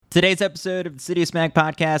Today's episode of the Citius Mag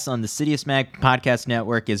Podcast on the Citius Mag Podcast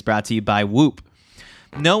Network is brought to you by Whoop.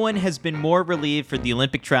 No one has been more relieved for the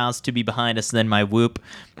Olympic trials to be behind us than my Whoop.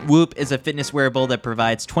 Whoop is a fitness wearable that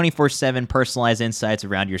provides 24/7 personalized insights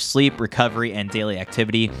around your sleep, recovery, and daily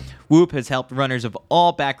activity. Whoop has helped runners of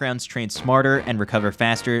all backgrounds train smarter and recover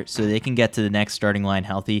faster so they can get to the next starting line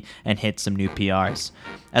healthy and hit some new PRs.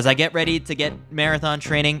 As I get ready to get marathon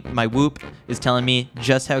training, my Whoop is telling me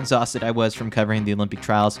just how exhausted I was from covering the Olympic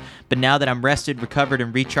trials. But now that I'm rested, recovered,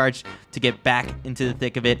 and recharged to get back into the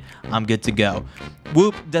thick of it, I'm good to go.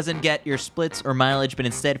 Whoop doesn't get your splits or mileage, but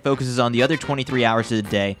instead focuses on the other 23 hours of the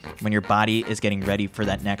day when your body is getting ready for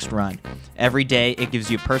that next run. Every day, it gives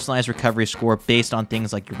you a personalized recovery score based on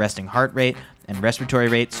things like your resting heart rate and respiratory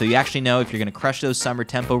rate, so you actually know if you're going to crush those summer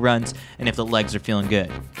tempo runs and if the legs are feeling good.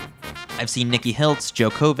 I've seen Nikki Hiltz,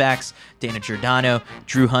 Joe Kovacs, Dana Giordano,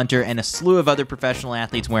 Drew Hunter, and a slew of other professional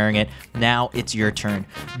athletes wearing it. Now it's your turn.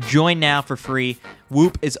 Join now for free.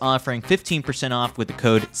 Whoop is offering 15% off with the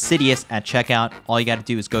code CITIUS at checkout. All you got to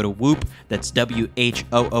do is go to Whoop, that's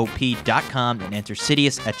WHOOP.com, and enter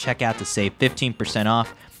CITIUS at checkout to save 15%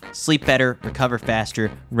 off. Sleep better, recover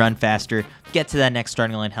faster, run faster, get to that next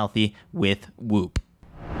starting line healthy with Whoop.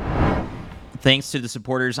 Thanks to the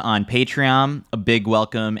supporters on Patreon. A big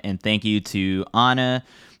welcome and thank you to Anna,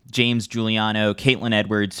 James Giuliano, Caitlin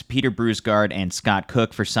Edwards, Peter Brusgard, and Scott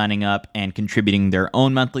Cook for signing up and contributing their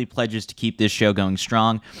own monthly pledges to keep this show going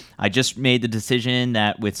strong. I just made the decision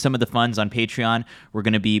that with some of the funds on Patreon, we're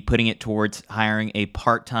going to be putting it towards hiring a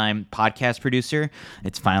part-time podcast producer.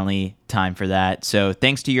 It's finally time for that. So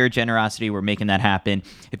thanks to your generosity, we're making that happen.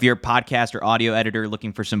 If you're a podcast or audio editor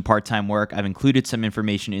looking for some part-time work, I've included some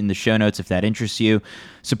information in the show notes if that interests you.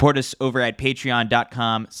 Support us over at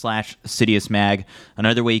patreon.com/CitiusMag.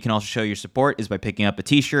 Another way you can also show your support is by picking up a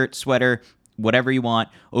t-shirt, sweater, whatever you want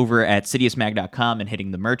over at CitiusMag.com and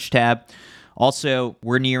hitting the merch tab. Also,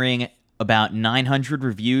 we're nearing about 900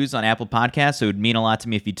 reviews on Apple Podcasts, so it would mean a lot to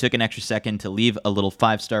me if you took an extra second to leave a little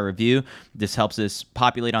 5-star review. This helps us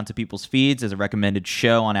populate onto people's feeds as a recommended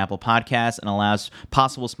show on Apple Podcasts and allows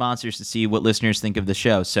possible sponsors to see what listeners think of the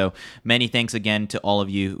show. So many thanks again to all of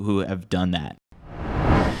you who have done that.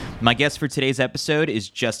 My guest for today's episode is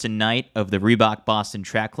Justin Knight of the Reebok Boston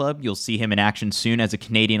Track Club. You'll see him in action soon as a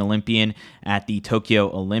Canadian Olympian at the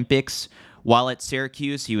Tokyo Olympics. While at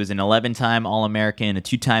Syracuse, he was an 11-time All-American, a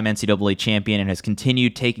 2-time NCAA champion, and has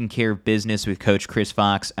continued taking care of business with Coach Chris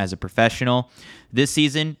Fox as a professional. This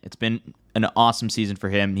season, it's been an awesome season for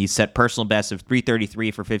him. He's set personal bests of 3:33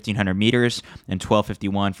 for 1,500 meters and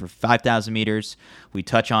 12:51 for 5,000 meters. We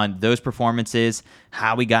touch on those performances,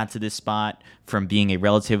 how we got to this spot from being a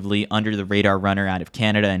relatively under-the-radar runner out of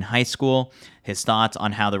Canada in high school, his thoughts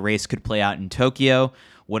on how the race could play out in Tokyo,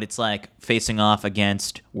 what it's like facing off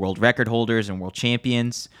against world record holders and world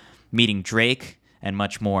champions, meeting Drake, and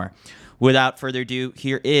much more. Without further ado,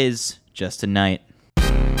 here is Justin Knight.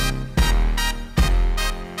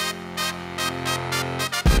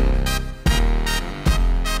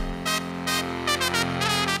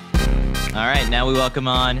 All right, now we welcome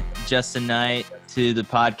on Justin Knight to the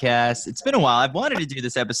podcast. It's been a while. I've wanted to do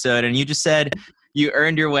this episode, and you just said you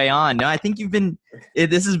earned your way on. No, I think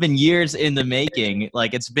this has been years in the making.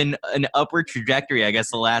 Like, it's been an upward trajectory, I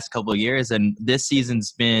guess, the last couple of years, and this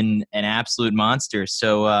season's been an absolute monster.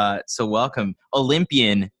 So welcome,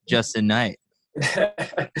 Olympian Justin Knight.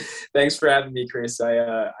 Thanks for having me, Chris.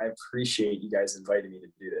 I appreciate you guys inviting me to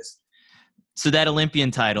do this. So that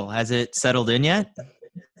Olympian title, has it settled in yet?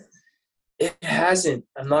 It hasn't.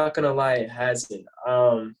 I'm not going to lie. It hasn't.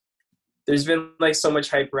 There's been like so much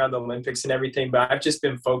hype around the Olympics and everything, but I've just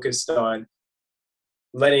been focused on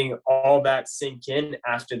letting all that sink in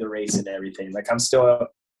after the race and everything. Like, I'm still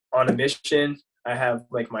on a mission. I have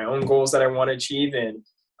like my own goals that I want to achieve. And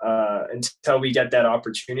until we get that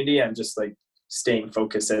opportunity, I'm just like staying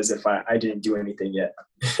focused as if I didn't do anything yet.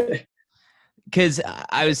 Because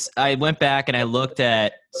I went back and I looked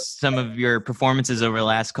at some of your performances over the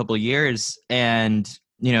last couple of years, and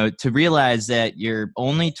to realize that you're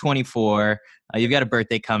only 24, you've got a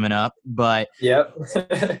birthday coming up, but yep.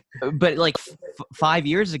 but like 5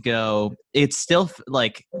 years ago, it's still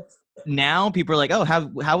like now people are like, oh,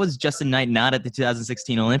 how was Justin Knight not at the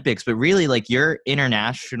 2016 Olympics? But really, like, your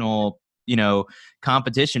international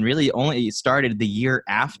competition really only started the year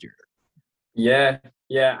after. Yeah,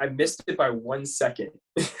 I missed it by 1 second,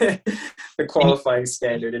 the qualifying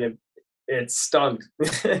standard, and it stung.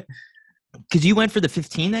 Because you went for the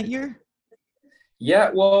 15 that year?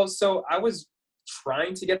 Yeah, well, so I was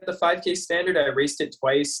trying to get the 5K standard. I raced it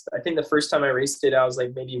twice. I think the first time I raced it, I was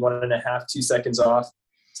like maybe 1.5, 2 seconds off.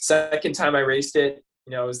 Second time I raced it,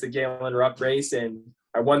 it was the Galen Rupp race, and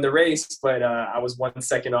I won the race, but I was 1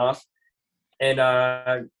 second off.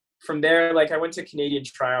 And from there, like I went to Canadian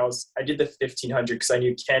trials. I did the 1500 because I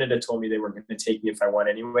knew Canada told me they weren't going to take me if I won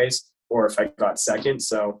anyways, or if I got second.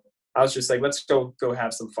 So I was just like, let's go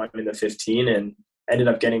have some fun in the 15, and ended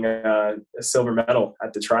up getting a silver medal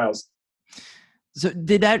at the trials. So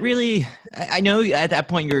did that really, I know at that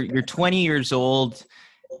point you're 20 years old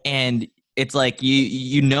and it's like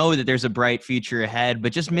you know that there's a bright future ahead,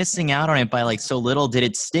 but just missing out on it by like so little, did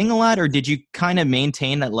it sting a lot, or did you kind of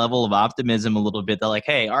maintain that level of optimism a little bit that like,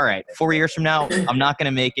 hey, all right, 4 years from now, I'm not going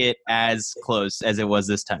to make it as close as it was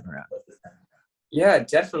this time around? Yeah,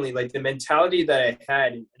 definitely. Like the mentality that I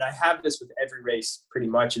had, and I have this with every race pretty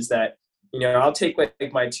much, is that, I'll take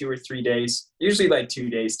like my 2 or 3 days, usually like 2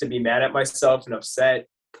 days, to be mad at myself and upset,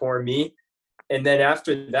 poor me. And then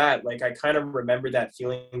after that, like I kind of remember that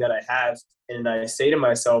feeling that I have. And I say to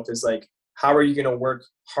myself is like, how are you going to work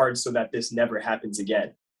hard so that this never happens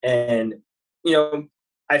again? And,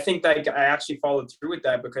 I think that I actually followed through with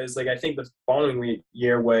that, because like I think the following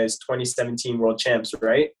year was 2017 World Champs,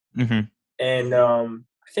 right? Mm-hmm. And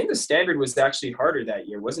I think the standard was actually harder that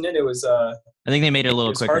year, wasn't it? It was. I think they made it a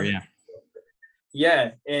little quicker. Hard. Yeah.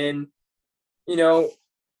 Yeah, and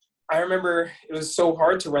I remember it was so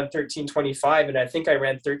hard to run 13:25, and I think I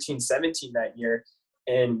ran 13:17 that year,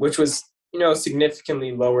 and which was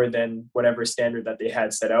significantly lower than whatever standard that they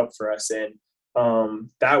had set out for us. And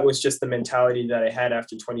that was just the mentality that I had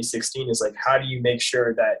after 2016. Is like, how do you make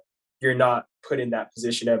sure that you're not put in that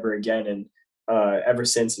position ever again? And ever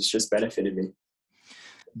since, it's just benefited me.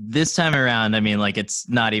 This time around, I mean, like it's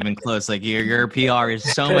not even close. Like your PR is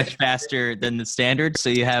so much faster than the standard, so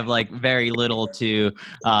you have like very little to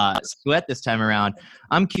sweat this time around.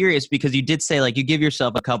 I'm curious because you did say like you give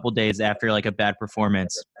yourself a couple days after like a bad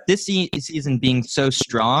performance. This season being so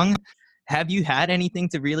strong, have you had anything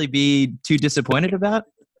to really be too disappointed about?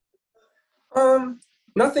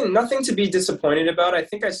 Nothing to be disappointed about. I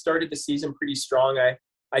think I started the season pretty strong.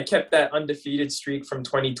 I kept that undefeated streak from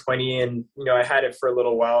 2020, and I had it for a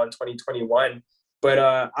little while in 2021. But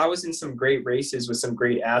I was in some great races with some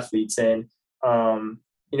great athletes, and I'm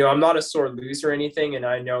not a sore loser or anything. And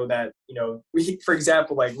I know that for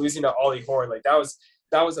example, like losing to Ollie Horn, like that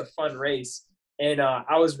was a fun race, and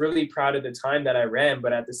I was really proud of the time that I ran.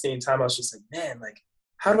 But at the same time, I was just like, man, like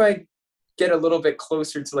how do I get a little bit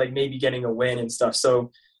closer to like maybe getting a win and stuff? So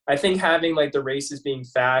I think having like the races being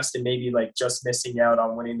fast and maybe like just missing out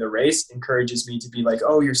on winning the race encourages me to be like,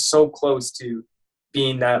 oh, you're so close to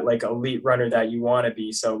being that like elite runner that you want to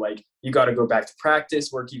be. So like you got to go back to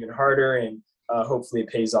practice, work even harder, and hopefully it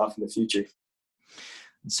pays off in the future.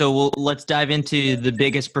 So let's dive into the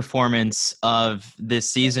biggest performance of this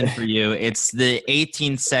season for you. It's the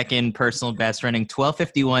 18-second personal best, running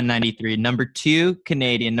 12:51.93, number 2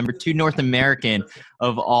 Canadian, number 2 North American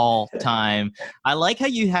of all time. I like how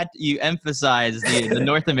you emphasized the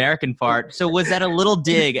North American part. So was that a little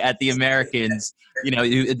dig at the Americans?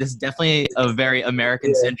 This is definitely a very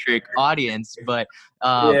American-centric audience, but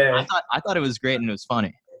I thought it was great and it was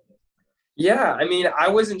funny. Yeah, I mean, I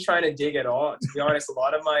wasn't trying to dig at all. To be honest, a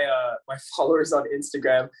lot of my my followers on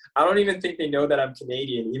Instagram, I don't even think they know that I'm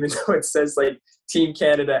Canadian, even though it says like Team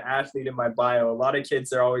Canada athlete in my bio. A lot of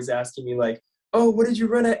kids are always asking me like, "Oh, what did you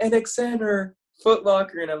run at NXN or Foot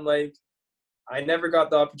Locker?" And I'm like, I never got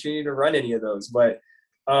the opportunity to run any of those. But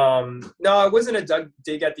no, it wasn't a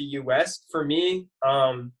dig at the U.S. For me.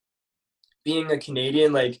 Being a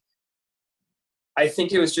Canadian, like, I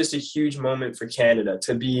think it was just a huge moment for Canada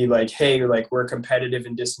to be like, hey, like we're competitive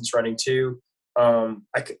in distance running too.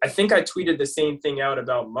 I think I tweeted the same thing out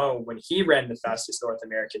about Mo when he ran the fastest North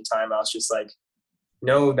American time. I was just like,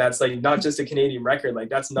 no, that's like not just a Canadian record. Like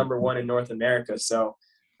that's number 1 in North America. So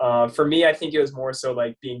for me, I think it was more so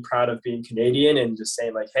like being proud of being Canadian and just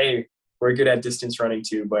saying like, hey, we're good at distance running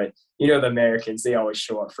too. But the Americans, they always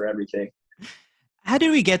show up for everything. How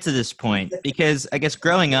did we get to this point? Because I guess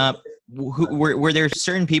growing up, were there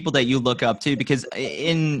certain people that you look up to? Because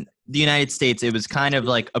in the United States, it was kind of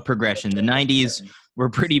like a progression. The 90s were a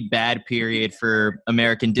pretty bad period for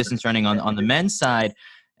American distance running on the men's side.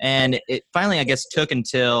 And it finally, I guess, took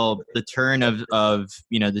until the turn of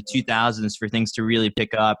the 2000s for things to really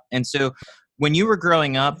pick up. And so when you were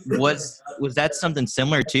growing up, was that something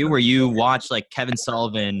similar too, where you watched like Kevin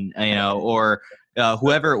Sullivan, or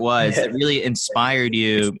whoever it was that really inspired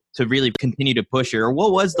you to really continue to push it? Or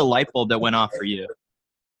what was the light bulb that went off for you?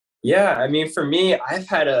 Yeah, I mean, for me,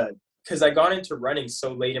 because I got into running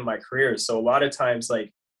so late in my career. So a lot of times,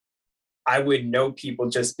 like, I would know people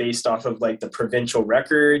just based off of like the provincial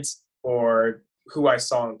records or who I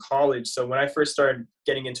saw in college. So when I first started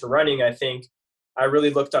getting into running, I think I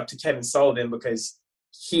really looked up to Kevin Sullivan because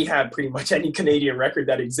he had pretty much any Canadian record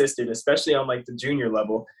that existed, especially on like the junior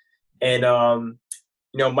level. And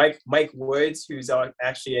Mike Woods, who's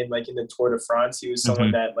actually in the Tour de France, he was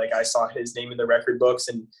someone that like I saw his name in the record books,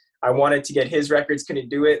 and I wanted to get his records, couldn't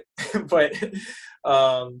do it. But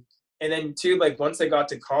and then too, like once I got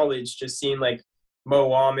to college, just seeing like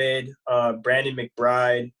Mo Ahmed, Brandon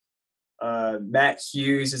McBride, Matt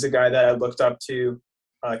Hughes is a guy that I looked up to,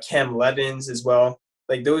 Cam Levins as well.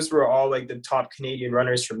 Like those were all like the top Canadian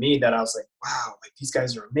runners for me that I was like, wow, like these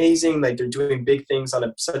guys are amazing. Like they're doing big things on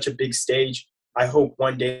such a big stage. I hope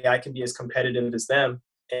one day I can be as competitive as them.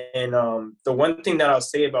 And the one thing that I'll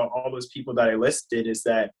say about all those people that I listed is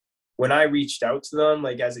that when I reached out to them,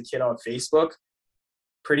 like as a kid on Facebook,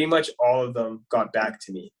 pretty much all of them got back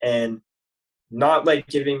to me, and not like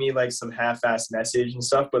giving me like some half-assed message and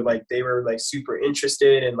stuff, but like they were like super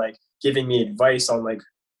interested and like giving me advice on like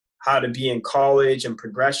how to be in college and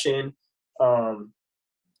progression.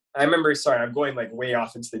 I remember, sorry, I'm going like way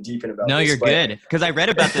off into the deep end about No, this. you're good. Because I read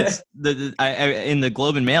about this in the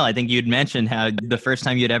Globe and Mail. I think you'd mentioned how the first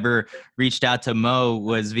time you'd ever reached out to Mo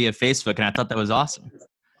was via Facebook, and I thought that was awesome.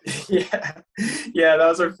 Yeah, that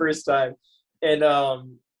was our first time. And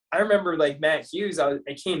I remember like Matt Hughes, I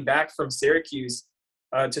came back from Syracuse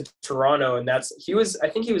to Toronto, and I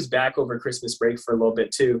think he was back over Christmas break for a little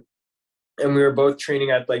bit too. And we were both training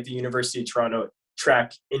at like the University of Toronto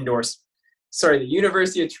the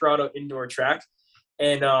University of Toronto indoor track.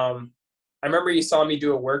 And I remember he saw me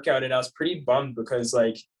do a workout, and I was pretty bummed because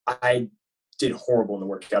like I did horrible in the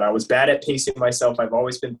workout. I was bad at pacing myself. I've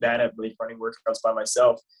always been bad at like running workouts by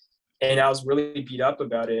myself. And I was really beat up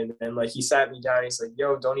about it. And like he sat me down, he's like,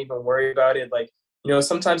 yo, don't even worry about it. Like,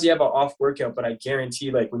 sometimes you have an off workout, but I guarantee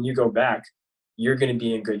like when you go back, you're going to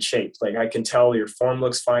be in good shape. Like I can tell your form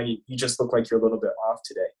looks fine. You just look like you're a little bit off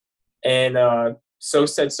today. And so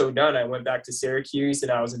said, so done. I went back to Syracuse,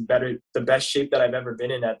 and I was in the best shape that I've ever been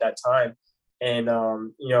in at that time. And,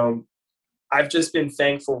 I've just been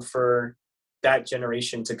thankful for that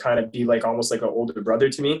generation to kind of be like almost like an older brother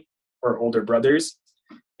to me, or older brothers.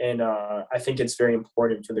 And I think it's very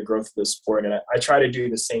important for the growth of the sport. And I try to do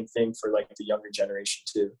the same thing for like the younger generation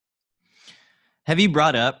too. Have you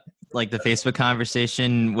brought up like the Facebook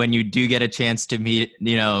conversation when you do get a chance to meet,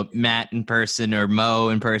 Matt in person or Mo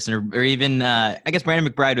in person, or even, I guess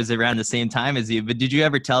Brandon McBride was around the same time as you, but did you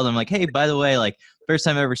ever tell them like, hey, by the way, like first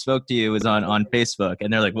time I ever spoke to you was on Facebook?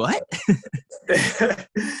 And they're like, what?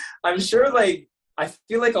 I'm sure like, I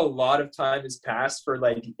feel like a lot of time has passed for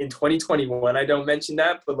like in 2021. I don't mention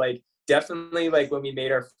that, but like definitely like when we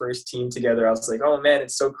made our first team together, I was like, oh man,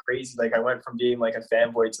 it's so crazy. Like I went from being like a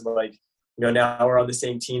fanboy to like, now we're on the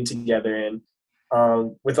same team together. And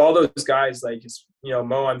with all those guys, like it's,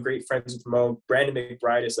 Mo, I'm great friends with Mo. Brandon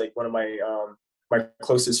McBride is like one of my my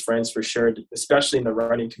closest friends for sure, especially in the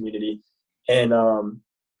running community. And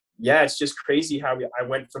it's just crazy how I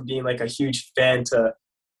went from being like a huge fan to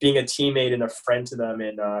being a teammate and a friend to them.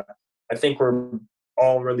 And I think we're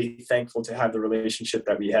all really thankful to have the relationship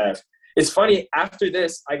that we have. It's funny, after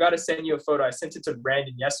this, I got to send you a photo. I sent it to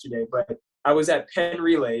Brandon yesterday, but I was at Penn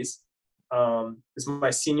Relays. It was my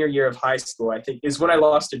senior year of high school, I think, is when I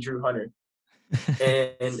lost to Drew Hunter.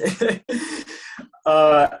 And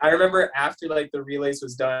I remember after like the relays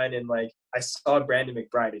was done, and like I saw Brandon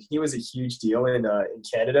McBride, and he was a huge deal in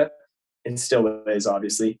Canada, and still is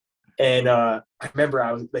obviously. And I remember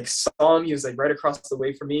I was like saw him. He was like right across the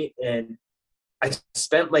way from me, and I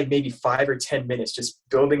spent like maybe 5 or 10 minutes just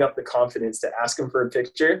building up the confidence to ask him for a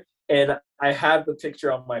picture. And I have the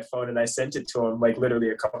picture on my phone, and I sent it to him like literally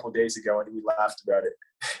a couple of days ago, and we laughed about it.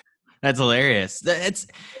 That's hilarious.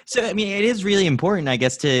 I mean, it is really important, I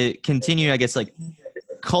guess, to continue, I guess, like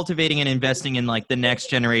cultivating and investing in like the next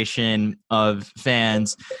generation of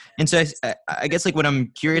fans. And so I guess like what I'm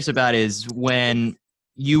curious about is when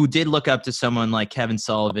you did look up to someone like Kevin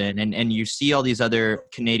Sullivan, and you see all these other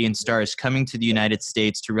Canadian stars coming to the United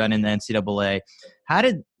States to run in the NCAA. How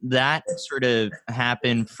did that sort of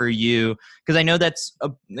happen for you? Because I know that's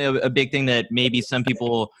a big thing that maybe some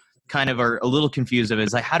people kind of are a little confused of,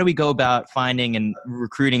 is like, how do we go about finding and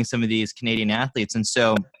recruiting some of these Canadian athletes? And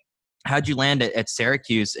so how'd you land at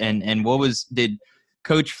Syracuse, and did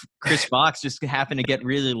Coach Chris Fox just happen to get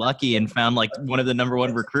really lucky and found like one of the number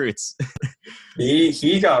one recruits?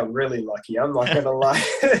 He got really lucky. I'm not going to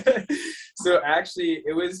lie. So actually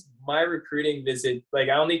it was my recruiting visit. Like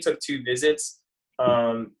I only took 2 visits,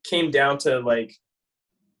 came down to like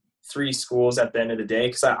 3 schools at the end of the day.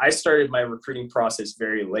 Cause I started my recruiting process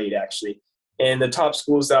very late actually. And the top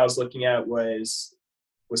schools that I was looking at was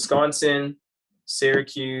Wisconsin,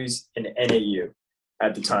 Syracuse, and NAU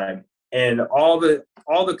at the time. And all the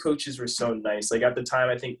coaches were so nice. Like at the time,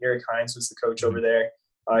 I think Eric Hines was the coach over there.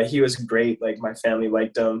 He was great. Like my family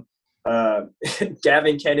liked him. Uh,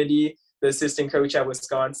 Gavin Kennedy, the assistant coach at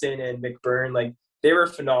Wisconsin, and McBurn, like they were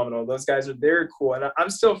phenomenal. Those guys were very cool, and I'm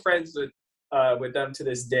still friends with them to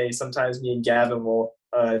this day. Sometimes me and Gavin will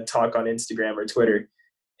talk on Instagram or Twitter.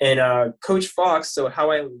 And Coach Fox. So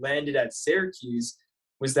how I landed at Syracuse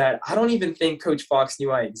was that I don't even think Coach Fox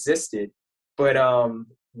knew I existed, but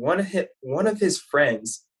one of his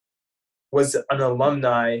friends was an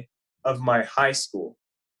alumni of my high school,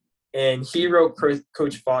 and he wrote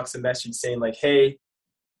Coach Fox a message saying like, "Hey,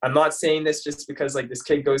 I'm not saying this just because like this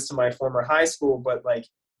kid goes to my former high school, but like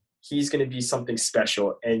he's going to be something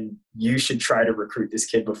special, and you should try to recruit this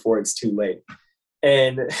kid before it's too late."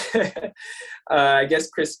 And I guess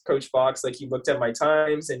Coach Fox, like he looked at my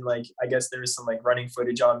times, and like I guess there was some like running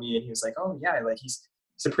footage on me, and he was like, "Oh yeah, like he's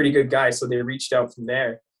a pretty good guy." So they reached out from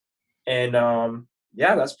there, and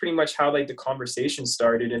yeah, that's pretty much how like the conversation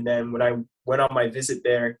started. And then when I went on my visit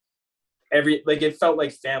there, it felt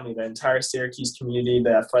like family. The entire Syracuse community,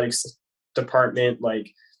 the athletics department,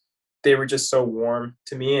 like they were just so warm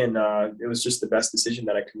to me, and it was just the best decision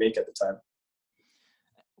that I could make at the time.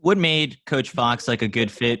 What made Coach Fox like a good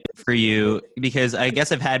fit for you? Because I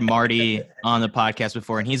guess I've had Marty on the podcast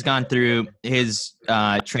before, and he's gone through his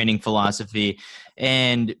training philosophy,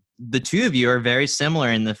 and the two of you are very similar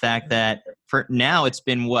in the fact that for now it's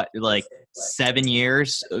been what, like 7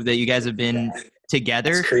 years that you guys have been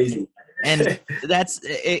together. That's crazy. And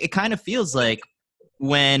it kind of feels like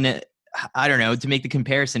when, I don't know, to make the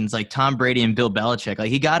comparison, it's like Tom Brady and Bill Belichick.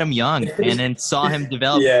 Like he got him young and then saw him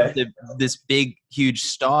develop this big, huge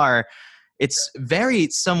star. It's very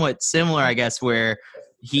somewhat similar, I guess, where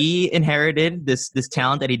he inherited this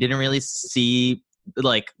talent that he didn't really see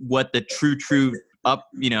like what the true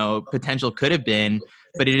potential could have been,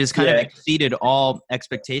 but it has kind of exceeded all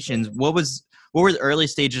expectations. What were the early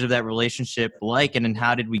stages of that relationship like, and then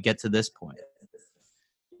how did we get to this point?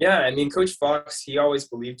 Yeah, I mean, Coach Fox, he always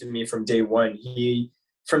believed in me from day one.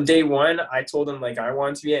 From day one, I told him, like, I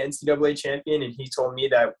wanted to be an NCAA champion, and he told me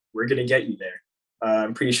that we're going to get you there.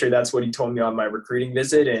 I'm pretty sure that's what he told me on my recruiting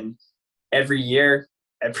visit. And every year,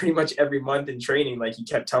 and pretty much every month in training, like, he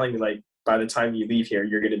kept telling me, like, by the time you leave here,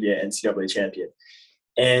 you're going to be an NCAA champion.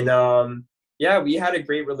 And, yeah, we had a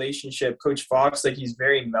great relationship. Coach Fox, like, he's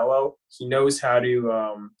very mellow. He knows how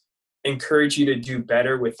to encourage you to do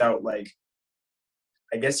better without, like,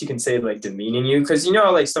 I guess you can say like demeaning you. Cause you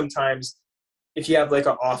know, like sometimes if you have like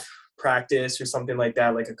an off practice or something like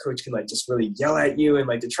that, like a coach can like just really yell at you and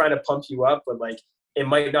like to try to pump you up, but like it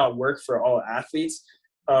might not work for all athletes.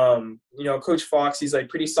 You know, Coach Fox, he's like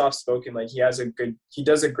pretty soft spoken. Like he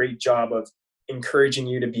does a great job of encouraging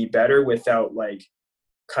you to be better without like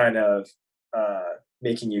kind of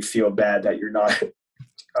making you feel bad that you're not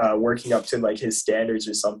working up to like his standards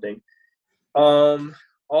or something.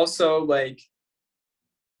 Also like,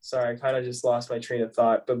 sorry, I kind of just lost my train of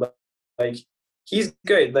thought, but like he's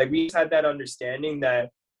good. Like we've had that understanding that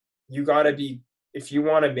you gotta be, if you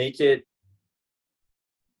want to make it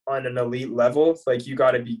on an elite level, like you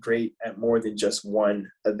gotta be great at more than just one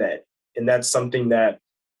event. And that's something that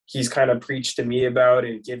he's kind of preached to me about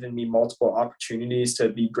and given me multiple opportunities to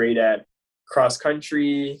be great at cross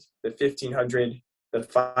country, the 1500, the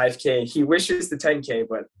 5K. He wishes the 10K,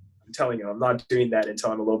 but I'm telling you, I'm not doing that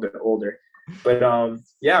until I'm a little bit older. But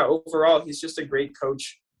yeah, overall, he's just a great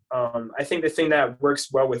coach. I think the thing that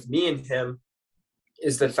works well with me and him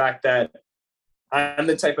is the fact that I'm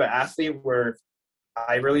the type of athlete where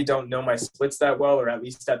I really don't know my splits that well, or at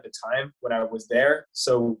least at the time when I was there.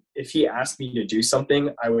 So if he asked me to do something,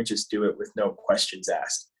 I would just do it with no questions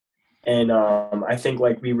asked. And I think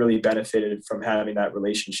like we really benefited from having that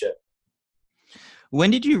relationship. When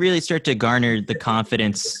did you really start to garner the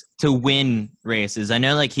confidence to win races? I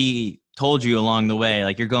know like he told you along the way,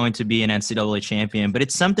 like you're going to be an NCAA champion, but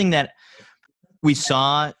it's something that we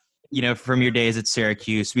saw, you know, from your days at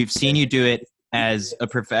Syracuse. We've seen you do it as a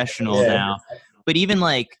professional now, but even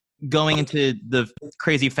like going into the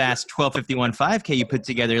crazy fast 12:51 5K you put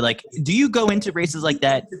together, like, do you go into races like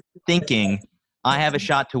that thinking I have a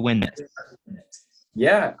shot to win this?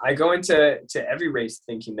 Yeah, I go into every race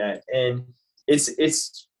thinking that, and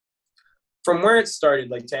it's from where it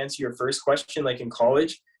started. Like to answer your first question, like in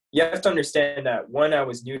college, you have to understand that one, I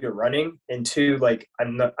was new to running, and two, like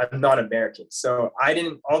I'm not American, so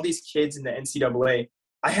all these kids in the NCAA,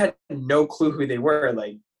 I had no clue who they were.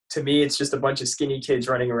 Like to me, it's just a bunch of skinny kids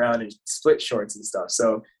running around in split shorts and stuff.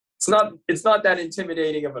 So it's not that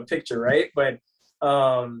intimidating of a picture, right? But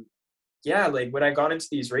yeah, like when I got into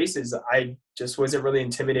these races, I just wasn't really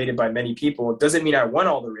intimidated by many people. It doesn't mean I won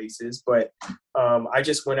all the races, but I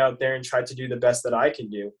just went out there and tried to do the best that I can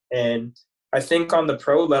do. And I think on the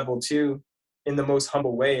pro level too, in the most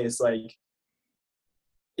humble way, is like,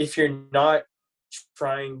 if you're not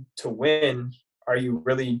trying to win, are you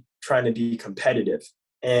really trying to be competitive?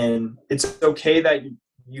 And it's okay that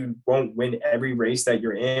you won't win every race that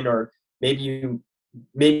you're in, or maybe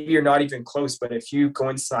you're not even close. But if you go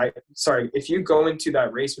into that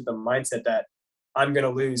race with the mindset that I'm going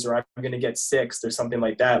to lose, or I'm going to get sixth or something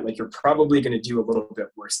like that, like you're probably going to do a little bit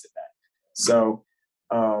worse than that. So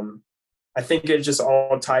I think it just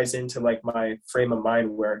all ties into like my frame of mind,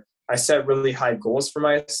 where I set really high goals for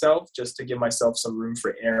myself just to give myself some room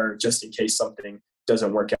for error, just in case something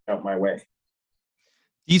doesn't work out my way.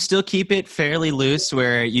 Do you still keep it fairly loose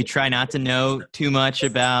where you try not to know too much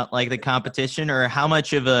about like the competition, or how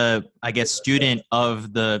much of a, I guess, student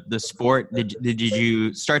of the sport did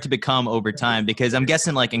you start to become over time? Because I'm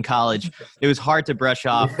guessing like in college, it was hard to brush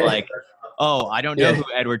off like, oh, I don't know who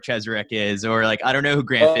Edward Cheserek is, or like, I don't know who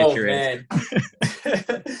Grant Fisher man.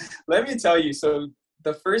 is. Let me tell you. So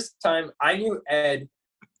the first time I knew Ed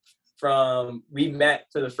we met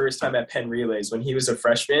for the first time at Penn Relays when he was a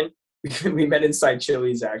freshman. We met inside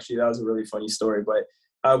Chili's, actually. That was a really funny story.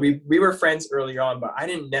 But we were friends early on, but I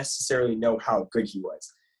didn't necessarily know how good he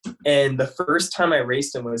was. And the first time I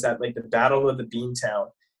raced him was at like the Battle of the Beantown.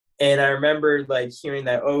 And I remember like hearing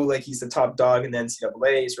that, oh, like he's the top dog in the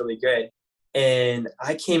NCAA, he's really good. And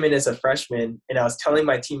I came in as a freshman and I was telling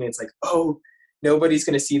my teammates like, oh, nobody's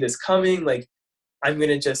going to see this coming. Like, I'm going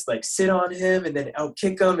to just like sit on him and then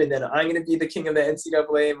outkick him. And then I'm going to be the king of the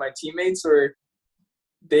NCAA. And my teammates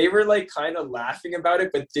they were like kind of laughing about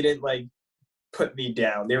it, but didn't like put me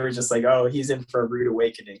down. They were just like, oh, he's in for a rude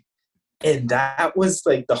awakening. And that was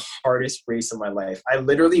like the hardest race of my life. I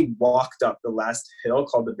literally walked up the last hill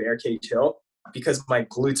called the Bear Cage Hill because my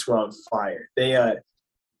glutes were on fire. They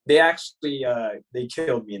actually they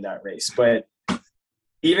killed me in that race. But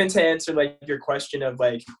even to answer like your question of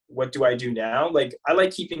like, what do I do now? Like, I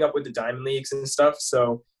like keeping up with the Diamond Leagues and stuff.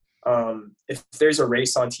 So if there's a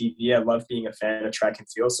race on TV, I love being a fan of track and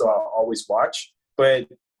field, so I'll always watch. But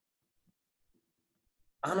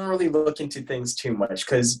I don't really look into things too much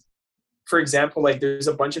because, for example, like there's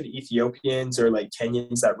a bunch of Ethiopians or like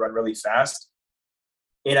Kenyans that run really fast,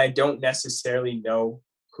 and I don't necessarily know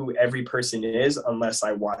who every person is unless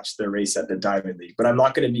I watch the race at the Diamond League. But I'm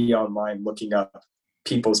not going to be online looking up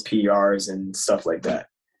people's PRs and stuff like that.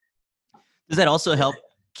 Does that also help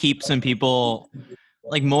keep some people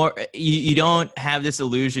like more, you don't have this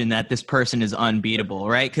illusion that this person is unbeatable,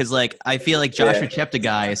 right? Because like I feel like Joshua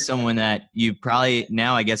Cheptegei is someone that you probably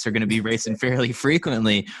now I guess are going to be racing fairly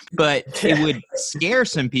frequently, but it would scare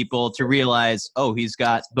some people to realize, oh, he's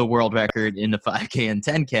got the world record in the 5K and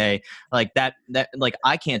 10K, like that like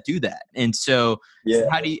I can't do that. And so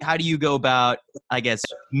how do you go about, I guess,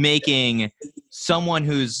 making someone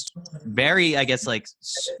who's very, I guess, like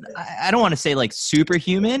I don't want to say like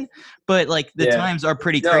superhuman, but like the times are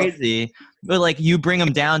pretty crazy, but like you bring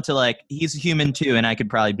him down to like, he's human too, and I could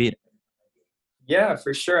probably beat him. Yeah,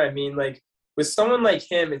 for sure. I mean, like with someone like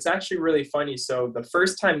him, it's actually really funny. So the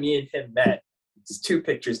first time me and him met, it's 2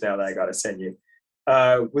 pictures now that I got to send you,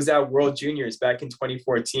 was at World Juniors back in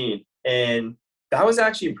 2014. And that was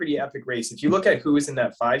actually a pretty epic race. If you look at who was in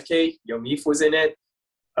that 5K, Yomif was in it.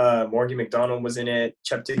 Morgan McDonald was in it.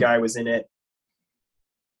 Cheptegei was in it.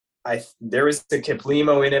 There was the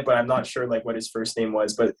Kiplimo in it, but I'm not sure like what his first name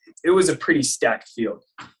was, but it was a pretty stacked field.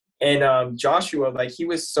 And Joshua, like he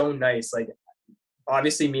was so nice. Like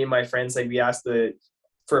obviously me and my friends, like we asked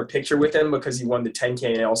for a picture with him because he won the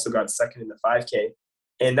 10K and also got second in the 5K.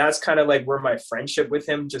 And that's kind of like where my friendship with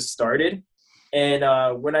him just started.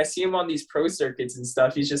 And when I see him on these pro circuits and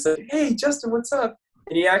stuff, he's just like, hey, Justin, what's up?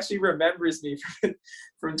 And he actually remembers me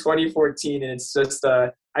from 2014. And it's just,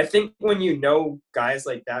 I think when you know guys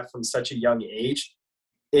like that from such a young age,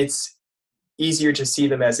 it's easier to see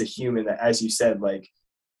them as a human. That, as you said, like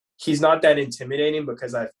he's not that intimidating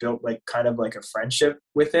because I've built like kind of like a friendship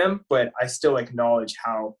with him, but I still acknowledge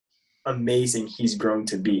how amazing he's grown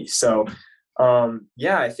to be. So,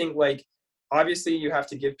 I think like obviously you have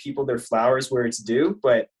to give people their flowers where it's due,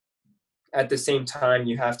 but at the same time,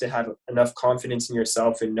 you have to have enough confidence in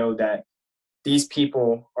yourself and know that these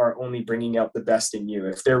people are only bringing out the best in you.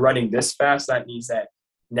 If they're running this fast, that means that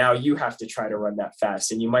now you have to try to run that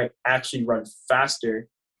fast, and you might actually run faster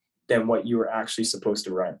than what you were actually supposed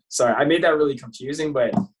to run. Sorry, I made that really confusing,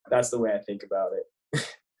 but that's the way I think about it.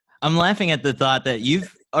 I'm laughing at the thought that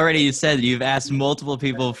you've already said you've asked multiple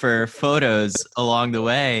people for photos along the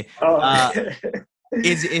way.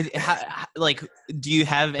 Like, do you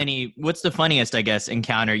have any, what's the funniest, I guess,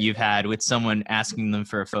 encounter you've had with someone asking them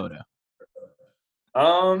for a photo?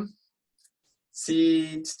 Um,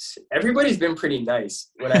 See, everybody's been pretty nice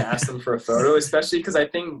when I ask them for a photo, especially because I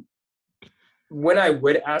think when I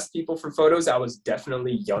would ask people for photos, I was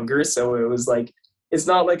definitely younger. So it was like, it's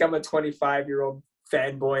not like I'm a 25-year-old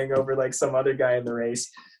fanboying over like some other guy in the race.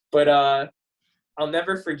 But I'll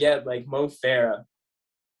never forget like Mo Farah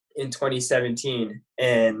in 2017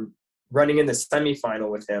 and running in the semifinal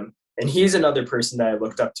with him. And he's another person that I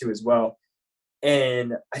looked up to as well.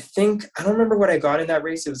 And I don't remember what I got in that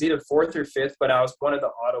race. It was either fourth or fifth, but I was one of the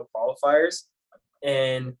auto qualifiers.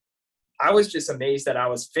 And I was just amazed that I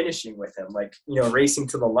was finishing with him, like, racing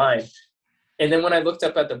to the line. And then when I looked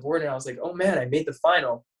up at the board and I was like, oh man, I made the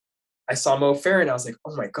final, I saw Mo Farah and I was like,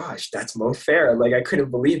 oh my gosh, that's Mo Farah. Like, I couldn't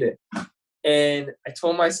believe it. And I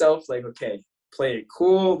told myself, like, okay, play it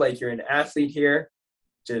cool. Like, you're an athlete here.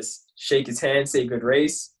 Just shake his hand, say good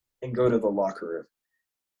race, and go to the locker room.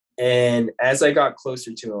 And as I got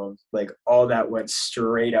closer to him, like, all that went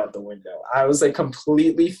straight out the window. I was like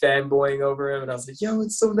completely fanboying over him. And I was like, yo,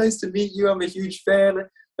 it's so nice to meet you. I'm a huge fan.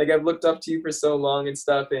 Like, I've looked up to you for so long and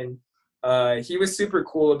stuff. And he was super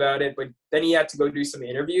cool about it. But then he had to go do some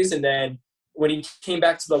interviews. And then when he came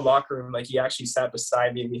back to the locker room, like, he actually sat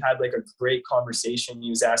beside me and we had like a great conversation.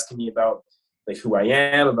 He was asking me about like who I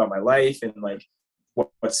am, about my life, and like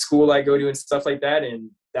what school I go to and stuff like that.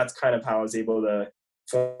 And that's kind of how I was able to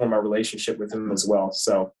form a relationship with him as well.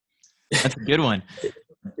 So that's a good one.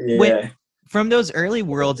 Yeah. From those early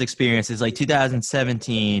Worlds experiences, like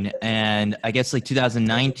 2017 and I guess like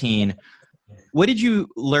 2019, what did you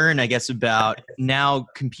learn, I guess, about now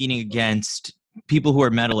competing against people who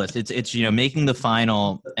are medalists? It's making the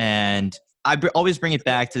final. And I always bring it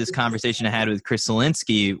back to this conversation I had with Chris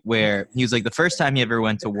Zielinski, where he was like, the first time he ever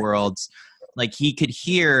went to Worlds, like, he could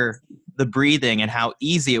hear the breathing and how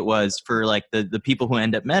easy it was for like the people who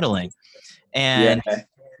end up medaling. And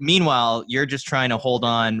meanwhile, you're just trying to hold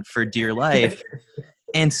on for dear life.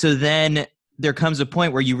 And so then there comes a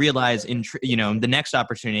point where you realize the next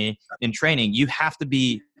opportunity in training, you have to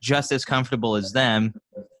be just as comfortable as them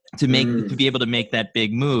to be able to make that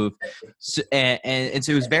big move. So, and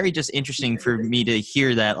so it was very just interesting for me to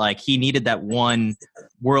hear that, like, he needed that one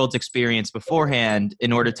World's experience beforehand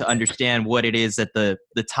in order to understand what it is that the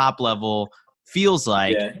top level feels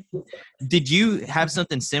like. Yeah. Did you have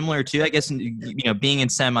something similar too, I guess, being in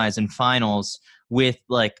semis and finals with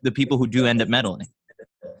like the people who do end up medaling?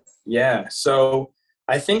 Yeah. So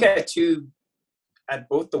I think at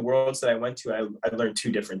both the Worlds that I went to, I learned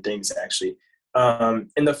two different things actually.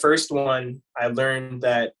 In the first one, I learned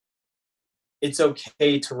that it's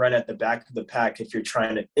okay to run at the back of the pack if you're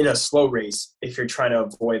trying to, in a slow race, if you're trying to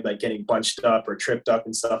avoid like getting bunched up or tripped up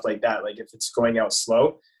and stuff like that. Like, if it's going out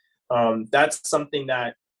slow, that's something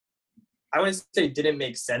that I wouldn't say didn't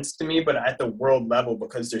make sense to me, but at the world level,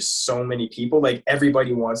 because there's so many people, like,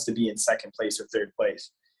 everybody wants to be in second place or third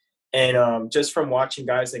place. And just from watching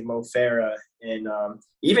guys like Mo Farah and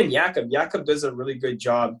even Jakob does a really good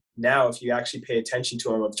job now, if you actually pay attention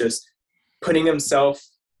to him, of just putting himself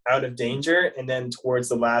out of danger, and then towards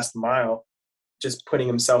the last mile, just putting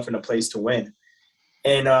himself in a place to win.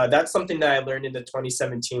 And that's something that I learned in the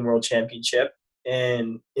 2017 World Championship.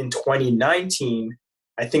 And in 2019,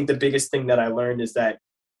 I think the biggest thing that I learned is that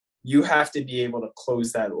you have to be able to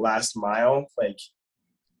close that last mile. Like,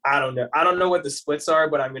 I don't know what the splits are,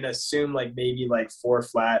 but I'm going to assume like maybe like 4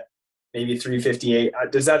 flat, maybe 358.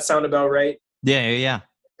 Does that sound about right? Yeah.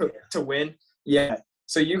 To win? Yeah.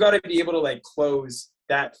 So you got to be able to like close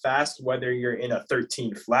that fast, whether you're in a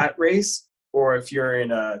 13 flat race or if you're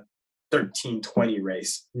in a 13-20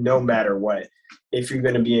 race, no matter what, if you're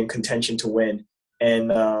going to be in contention to win.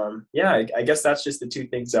 And I guess that's just the two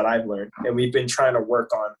things that I've learned. And we've been trying to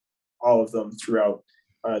work on all of them throughout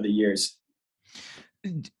the years.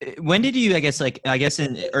 When did you, I guess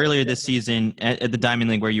in earlier this season at the Diamond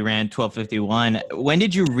League where you ran 12:51, when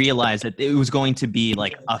did you realize that it was going to be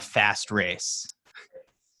like a fast race?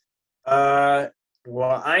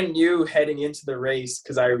 Well, I knew heading into the race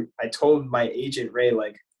because I told my agent, Ray,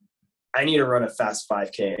 like, I need to run a fast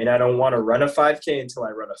 5K, and I don't want to run a 5K until I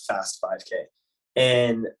run a fast 5K.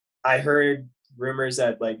 And I heard rumors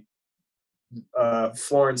that like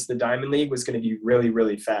Florence, the Diamond League, was going to be really,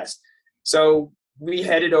 really fast. So we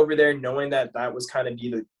headed over there knowing that was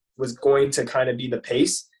going to kind of be the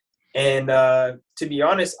pace. And to be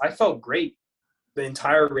honest, I felt great the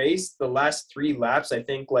entire race. The last 3 laps, I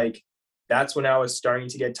think like that's when I was starting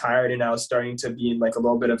to get tired and I was starting to be in like a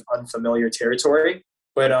little bit of unfamiliar territory.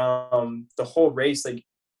 But the whole race, like,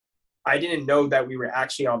 I didn't know that we were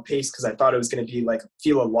actually on pace because I thought it was going to be like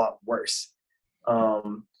feel a lot worse.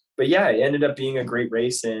 But yeah, it ended up being a great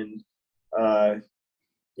race, and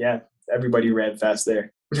yeah, everybody ran fast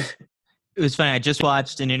there. It was funny. I just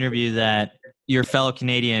watched an interview that your fellow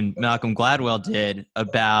Canadian Malcolm Gladwell did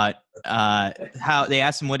about how they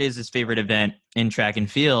asked him what is his favorite event in track and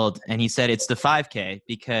field, and he said it's the 5K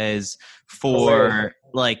because for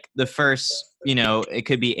like the first, it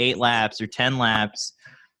could be 8 laps or 10 laps.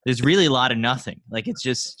 There's really a lot of nothing. Like it's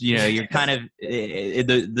just, you're kind of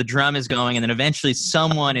the drum is going, and then eventually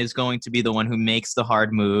someone is going to be the one who makes the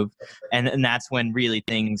hard move, and that's when really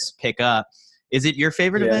things pick up. Is it your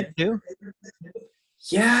favorite event too?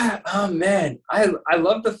 Yeah. Oh man, I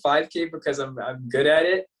love the 5K because I'm good at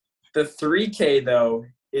it. The 3K though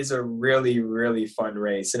is a really, really fun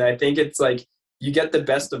race, and I think it's like you get the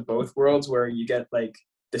best of both worlds, where you get like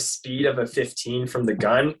the speed of a 15 from the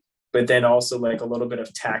gun, but then also like a little bit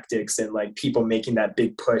of tactics and like people making that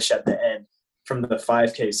big push at the end from the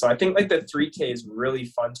 5K. So I think like the 3K is really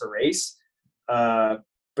fun to race, but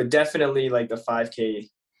definitely like the 5K.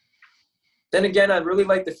 Then again, I really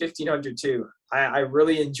like the 1500 too. I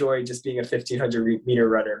really enjoy just being a 1500 meter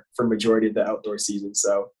runner for majority of the outdoor season.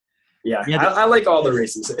 So yeah, I like all the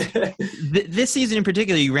races. This season in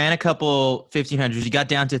particular, you ran a couple 1500s. You got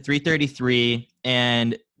down to 3:33,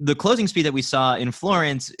 and the closing speed that we saw in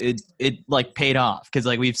Florence, it like paid off because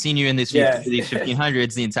like we've seen you in these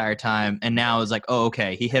 1500s the entire time, and now it's like, oh,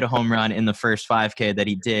 okay, he hit a home run in the first 5K that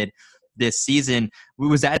he did this season.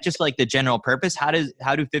 Was that just like the general purpose? How do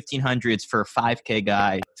 1500s for a 5K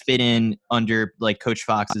guy fit in under like Coach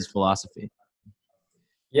Fox's philosophy?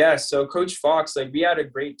 Yeah, so Coach Fox, like we had a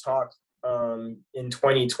great talk in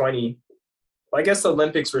 2020. I guess the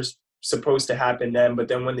Olympics were supposed to happen then, but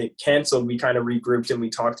then when they canceled, we kind of regrouped and we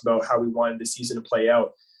talked about how we wanted the season to play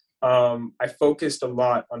out. I focused a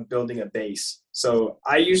lot on building a base. So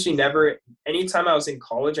I usually anytime I was in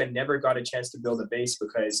college, I never got a chance to build a base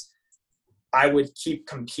because I would keep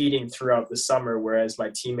competing throughout the summer, whereas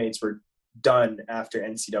my teammates were done after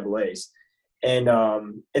NCAAs. And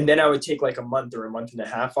then I would take like a month or a month and a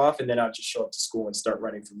half off, and then I'd just show up to school and start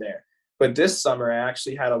running from there. But this summer, I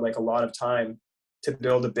actually had a lot of time to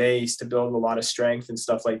build a base, to build a lot of strength and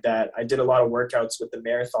stuff like that. I did a lot of workouts with the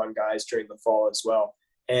marathon guys during the fall as well.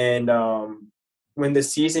 And when the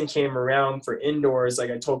season came around for indoors,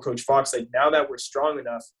 like I told Coach Fox, like now that we're strong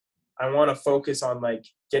enough, I want to focus on like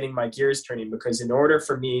getting my gears turning, because in order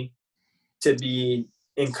for me to be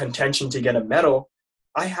in contention to get a medal,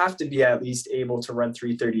 I have to be at least able to run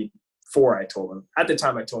 3:34. I told him at the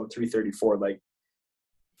time, I told him 3:34, like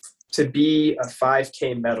to be a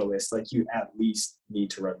 5K medalist, like you at least need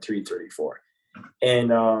to run 3:34.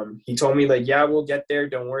 And he told me like, yeah, we'll get there.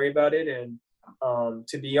 Don't worry about it. And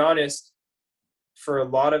to be honest, for a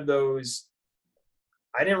lot of those,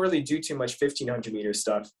 I didn't really do too much 1500 meter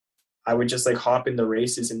stuff. I would just like hop in the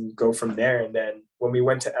races and go from there. And then when we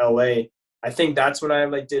went to LA, I think that's when I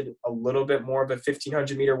like did a little bit more of a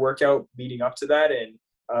 1500 meter workout leading up to that. And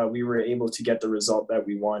we were able to get the result that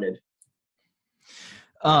we wanted.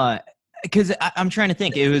 Because I'm trying to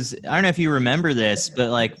think, it was, I don't know if you remember this, but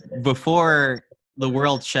like before the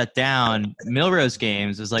world shut down, Millrose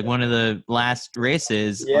Games was like one of the last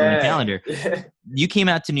races on the calendar. You came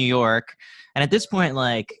out to New York, and at this point,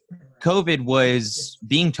 like COVID was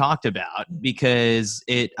being talked about because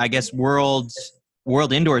I guess World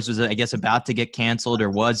Indoors was, I guess, about to get canceled or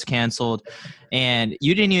was canceled, and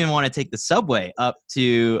you didn't even want to take the subway up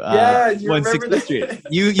to 160th Street.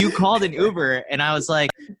 You called an Uber, and I was like,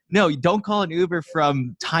 no, don't call an Uber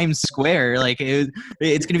from Times Square. Like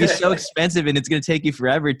it's going to be so expensive, and it's going to take you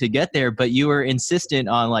forever to get there. But you were insistent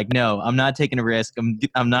on like, no, I'm not taking a risk.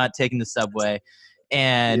 I'm not taking the subway,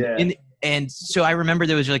 and so I remember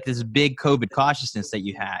there was like this big COVID cautiousness that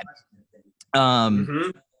you had.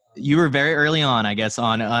 You were very early on, I guess,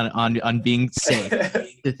 on being safe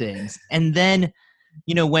to things. And then,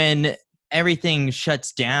 when everything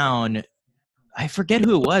shuts down, I forget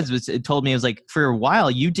who it was. It told me it was like for a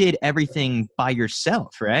while you did everything by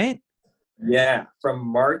yourself, right? Yeah. From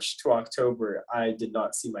March to October, I did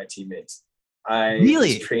not see my teammates. I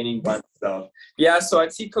was training by myself. Yeah. So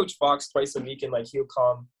I'd see Coach Fox twice a week, and like he'll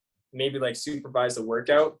come maybe like supervise the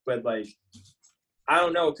workout. But like, I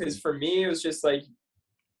don't know. Cause for me, it was just like,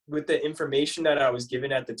 with the information that I was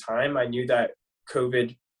given at the time, I knew that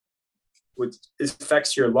COVID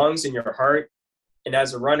affects your lungs and your heart. And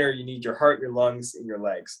as a runner, you need your heart, your lungs, and your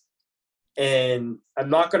legs. And I'm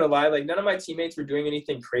not going to lie, like none of my teammates were doing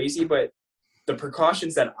anything crazy, but the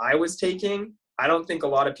precautions that I was taking, I don't think a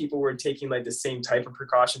lot of people were taking like the same type of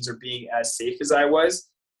precautions or being as safe as I was.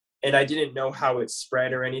 and I didn't know how it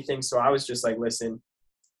spread or anything. So I was just like, listen,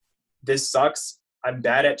 this sucks. I'm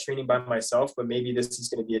bad at training by myself, but maybe this is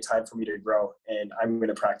going to be a time for me to grow, and I'm going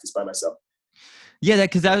to practice by myself. Yeah,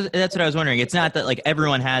 that's what I was wondering. It's not that like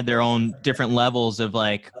everyone had their own different levels of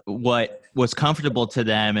like what was comfortable to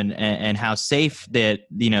them and how safe that,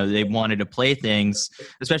 you know, they wanted to play things,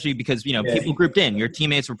 especially because, you know, Yeah. people grouped in. Your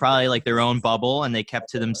teammates were probably like their own bubble and they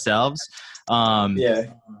kept to themselves.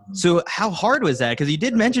 Yeah. So how hard was that? Because you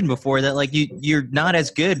did mention before that like you're not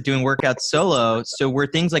as good doing workouts solo. So were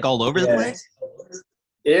things like all over the Yeah. place?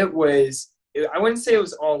 It was, I wouldn't say it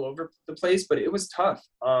was all over the place, but it was tough.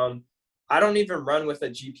 I don't even run with a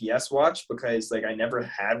GPS watch because like I never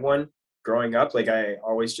had one growing up. Like I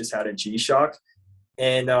always just had a G-Shock.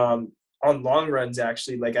 And on long runs,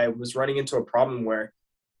 actually, like I was running into a problem where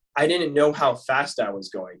I didn't know how fast I was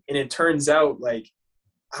going. And it turns out like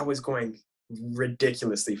I was going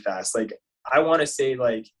ridiculously fast. Like I want to say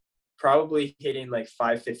like probably hitting like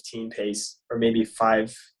 5:15 pace or maybe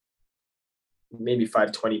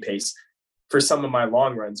 5:20 pace for some of my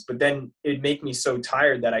long runs. But then it'd make me so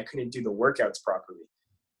tired that I couldn't do the workouts properly.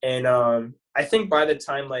 And I think by the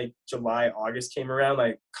time like July, August came around,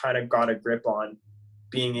 I kind of got a grip on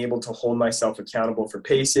being able to hold myself accountable for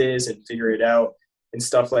paces and figure it out and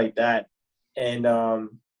stuff like that. And I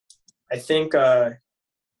think it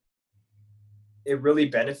really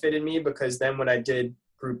benefited me because then when I did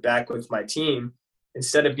group back with my team,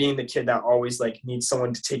 instead of being the kid that always like needs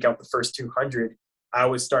someone to take out the first 200, I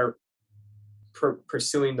would start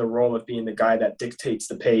pursuing the role of being the guy that dictates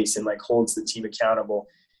the pace and like holds the team accountable.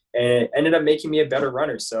 And it ended up making me a better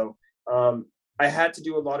runner. So I had to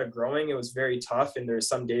do a lot of growing. It was very tough. And there's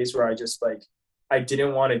some days where I just like, I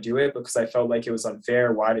didn't want to do it because I felt like it was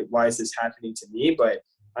unfair. Why is this happening to me? But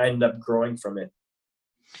I ended up growing from it.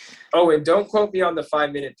 Oh, and don't quote me on the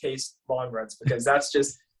 5-minute pace long runs because that's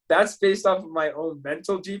based off of my own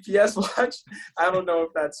mental GPS watch. I don't know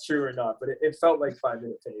if that's true or not, but it felt like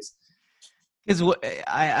 5-minute pace. Because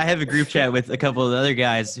I have a group chat with a couple of the other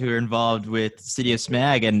guys who are involved with City of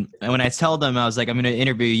Smag, and when I told them I was like, I'm going to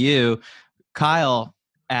interview you, Kyle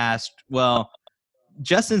asked, well,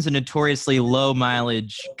 Justin's a notoriously low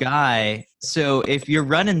mileage guy, so if you're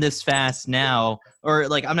running this fast now, or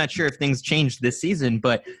like I'm not sure if things changed this season,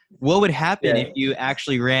 but what would happen if you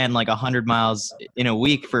actually ran like 100 miles in a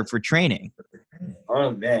week for training?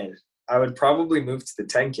 Oh man, I would probably move to the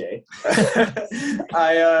 10K.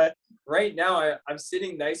 Right now I'm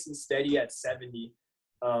sitting nice and steady at 70.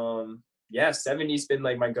 70's been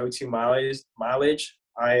like my go-to mileage.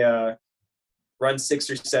 I run 6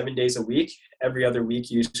 or 7 days a week. Every other week,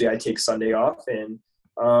 usually I take Sunday off, and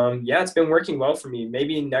it's been working well for me.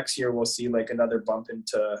 Maybe next year we'll see like another bump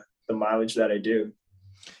into the mileage that I do.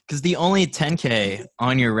 Because the only 10K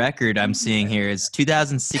on your record I'm seeing here is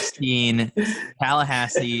 2016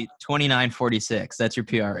 Tallahassee 29:46. That's your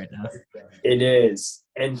PR right now. It is.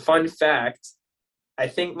 And fun fact, I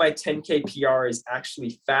think my 10K PR is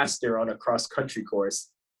actually faster on a cross-country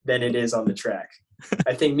course than it is on the track.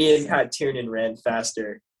 I think me and Pat Tiernan ran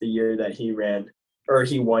faster the year that he won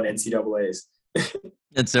NCAAs.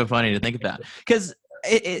 That's so funny to think about. Because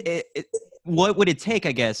what would it take,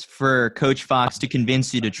 I guess, for Coach Fox to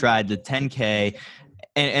convince you to try the 10K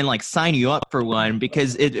and like sign you up for one?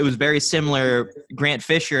 Because it was very similar. Grant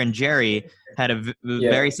Fisher and Jerry had a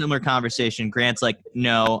very similar conversation. Grant's like,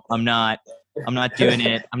 no, I'm not doing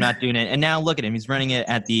it. I'm not doing it. And now look at him. He's running it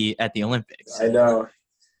at the Olympics. I know.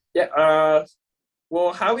 Yeah.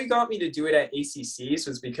 Well, how he got me to do it at ACCs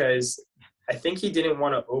was because I think he didn't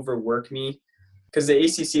want to overwork me because the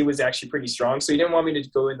ACC was actually pretty strong. So he didn't want me to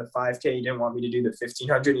go in the 5K. He didn't want me to do the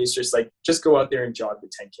 1500. He's just like, just go out there and jog the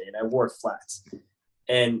 10K. And I wore flats.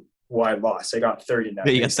 And I lost. I got third in that.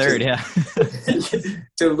 You got third, yeah.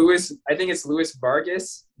 To Louis, I think it's Louis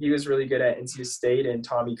Vargas. He was really good at NC State, and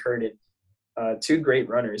Tommy Curtin. Two great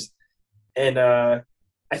runners. And I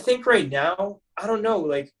think right now, I don't know,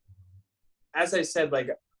 like, as I said, like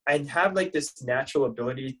I have like this natural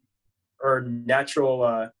ability or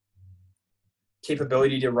natural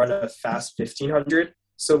capability to run a fast 1500.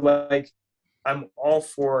 So like I'm all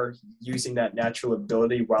for using that natural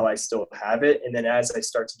ability while I still have it. And then as I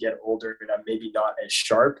start to get older and I'm maybe not as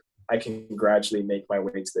sharp, I can gradually make my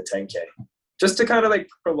way to the 10K just to kind of like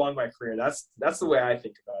prolong my career. That's the way I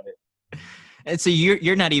think about it. And so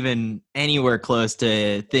you're not even anywhere close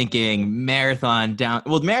to thinking marathon down.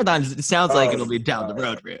 Well, marathon sounds like it'll be down the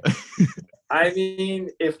road for you. I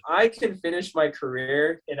mean, if I can finish my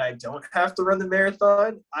career and I don't have to run the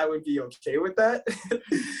marathon, I would be okay with that.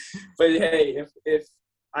 But hey, if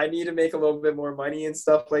I need to make a little bit more money and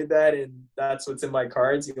stuff like that, and that's what's in my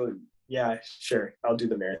cards, yeah, sure. I'll do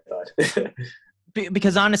the marathon.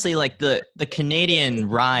 Because honestly, like the Canadian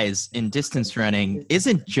rise in distance running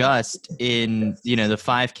isn't just in, you know, the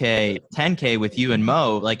 5K, 10K with you and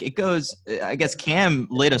Mo. Like it goes, I guess Cam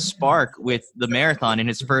lit a spark with the marathon in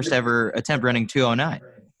his first ever attempt running 2:09.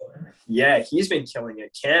 Yeah, he's been killing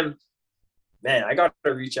it. Cam, man, I got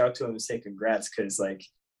to reach out to him and say congrats because like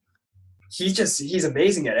he's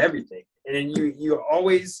amazing at everything. And then you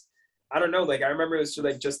always, I don't know, like I remember it was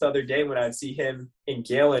like just the other day when I'd see him and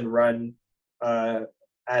Galen run uh,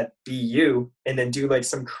 at BU and then do like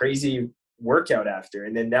some crazy workout after.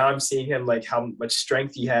 And then now I'm seeing him like how much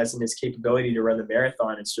strength he has and his capability to run the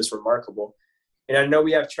marathon. It's just remarkable. And I know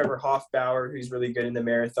we have Trevor Hoffbauer, who's really good in the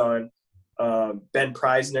marathon. Ben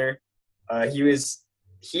Preisner,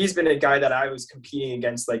 he's been a guy that I was competing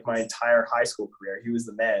against like my entire high school career. He was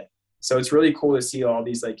the man. So it's really cool to see all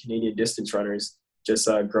these like Canadian distance runners just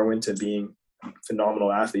grow into being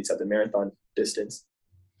phenomenal athletes at the marathon distance.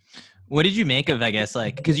 What did you make of, I guess,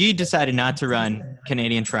 like, because you decided not to run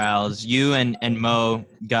Canadian trials, you and Mo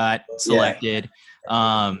got selected.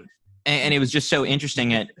 Yeah. And it was just so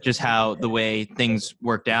interesting at just how the way things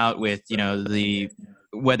worked out with, you know,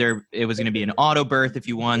 whether it was going to be an auto berth if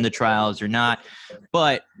you won the trials or not.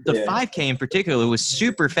 But the 5K in particular was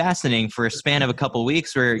super fascinating for a span of a couple of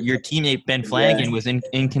weeks where your teammate Ben Flanagan was in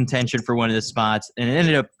contention for one of the spots, and it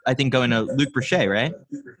ended up, I think, going to Luc Brochet, right?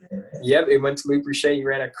 Yep, it went to Luc Brochet. He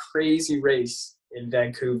ran a crazy race in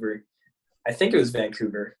Vancouver. I think it was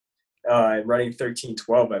Vancouver, running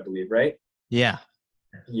 13:12, I believe, right? Yeah.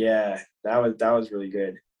 Yeah, that was really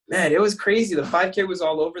good. Man, it was crazy. The 5K was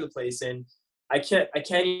all over the place, and I can't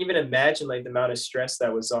even imagine like the amount of stress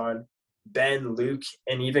that was on Ben, Luke,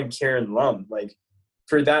 and even Karen Lum. Like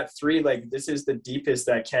for that three, like this is the deepest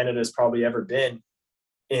that Canada's probably ever been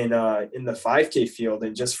in the 5K field.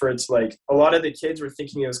 And just for it's like a lot of the kids were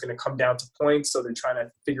thinking it was going to come down to points, so they're trying to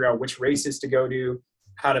figure out which races to go to,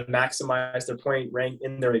 how to maximize their point rank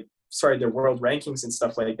in their world rankings and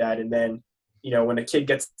stuff like that. And then, you know, when a kid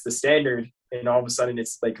gets the standard and all of a sudden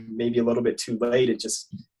it's like maybe a little bit too late, it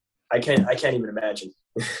just I can't even imagine.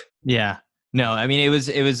 Yeah. No, I mean, it was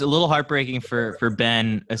a little heartbreaking for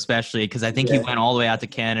Ben, especially because I think he went all the way out to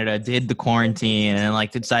Canada, did the quarantine, and then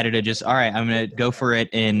like decided to just, all right, I'm going to go for it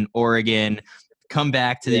in Oregon, come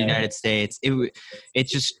back to the United States. It's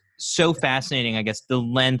just so fascinating, I guess, the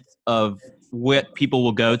length of what people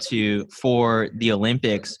will go to for the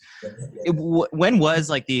Olympics. When was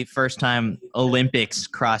like the first time Olympics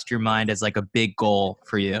crossed your mind as like a big goal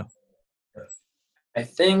for you? I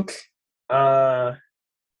think I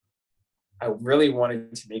really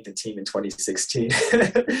wanted to make the team in 2016.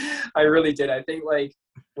 I really did. I think like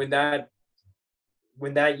when that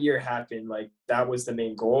year happened, like that was the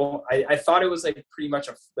main goal. I thought it was like pretty much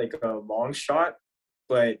a long shot,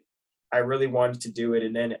 but I really wanted to do it.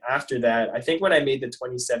 And then after that, I think when I made the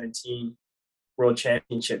 2017 World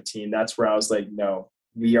Championship team, that's where I was like, no,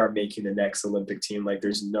 we are making the next Olympic team. Like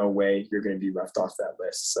there's no way you're going to be left off that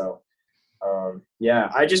list. So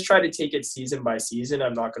I just try to take it season by season.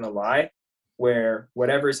 I'm not going to lie, where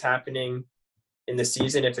whatever's happening in the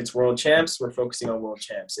season, if it's world champs, we're focusing on world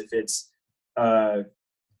champs. If it's an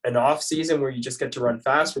off season where you just get to run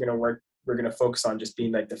fast, we're going to focus on just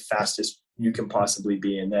being like the fastest you can possibly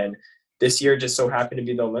be. And then this year just so happened to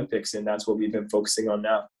be the Olympics, and that's what we've been focusing on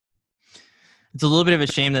now. It's a little bit of a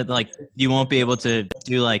shame that like you won't be able to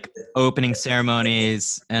do like opening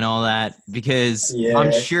ceremonies and all that, because I'm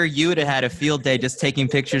sure you would have had a field day just taking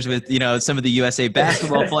pictures with, you know, some of the USA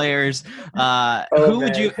basketball players. Who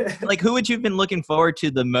would you have been looking forward to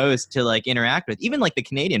the most to like interact with? Even like the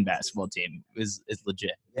Canadian basketball team is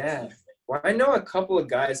legit. Yeah. Well, I know a couple of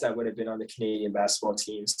guys that would have been on the Canadian basketball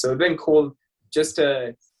team. So it'd been cool just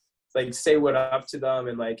to like say what up to them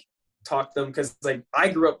and like talk to them, because like I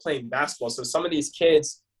grew up playing basketball, so some of these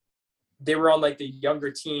kids, they were on like the younger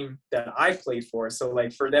team that I played for, so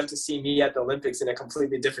like for them to see me at the Olympics in a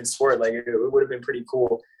completely different sport, like it would have been pretty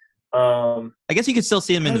cool. I guess you could still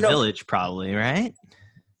see them in the village probably, right?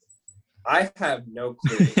 I have no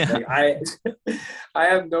clue. Like I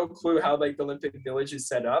have no clue how like the Olympic Village is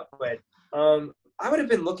set up, but I would have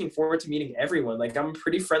been looking forward to meeting everyone. Like I'm a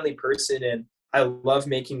pretty friendly person and I love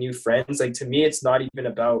making new friends. Like to me, it's not even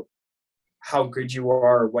about how good you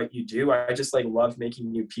are or what you do. I just like love making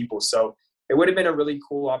new people. So it would have been a really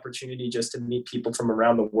cool opportunity just to meet people from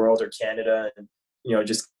around the world or Canada and, you know,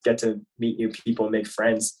 just get to meet new people and make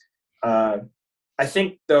friends. I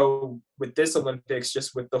think though with this Olympics,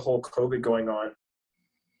 just with the whole COVID going on,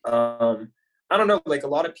 I don't know, like a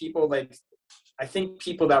lot of people, like I think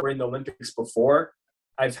people that were in the Olympics before,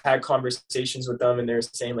 I've had conversations with them and they're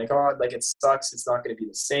saying like, oh, like it sucks. It's not going to be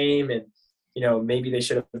the same. And, maybe they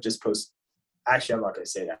should have just posted. Actually, I'm not going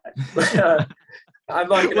to say that. I'm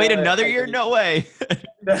not gonna, wait another year? No way.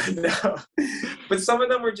 No. But some of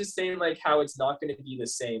them were just saying like how it's not going to be the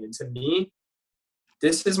same. And to me,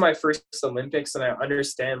 this is my first Olympics and I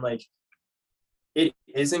understand like it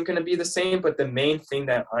isn't going to be the same. But the main thing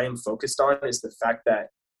that I am focused on is the fact that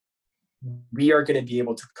we are going to be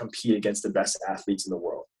able to compete against the best athletes in the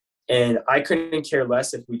world. And I couldn't care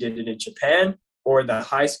less if we did it in Japan or the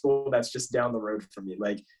high school that's just down the road from me.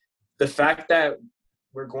 Like the fact that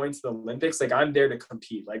we're going to the Olympics, like I'm there to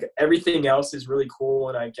compete. Like everything else is really cool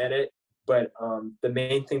and I get it. But the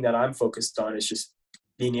main thing that I'm focused on is just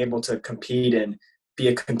being able to compete and be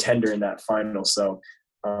a contender in that final. So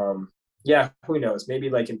yeah, who knows?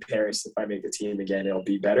 Maybe like in Paris, if I make the team again, it'll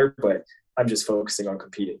be better, but I'm just focusing on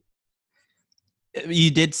competing.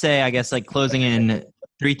 You did say, I guess, like closing in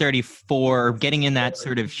 334, getting in that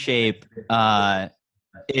sort of shape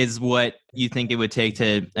is what you think it would take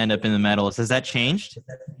to end up in the medals. Has that changed?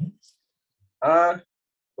 Well,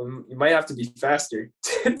 you might have to be faster,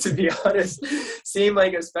 to be honest. Seeing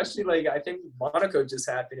like, especially like, I think Monaco just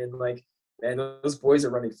happened and like, man, those boys are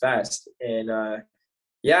running fast. And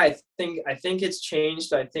yeah, I think it's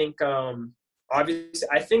changed. I think, obviously,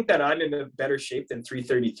 I think that I'm in a better shape than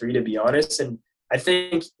 333, to be honest. And I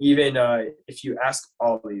think even if you ask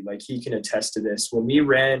Ollie, like he can attest to this, when we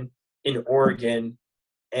ran in Oregon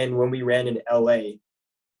and when we ran in LA,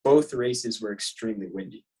 both races were extremely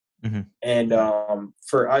windy. Mm-hmm. And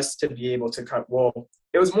for us to be able to come, well,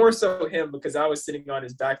 it was more so him because I was sitting on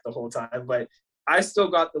his back the whole time, but I still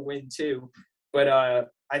got the win too. But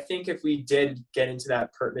I think if we did get into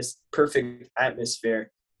that perfect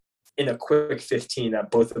atmosphere in a quick 15,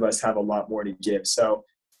 that both of us have a lot more to give. So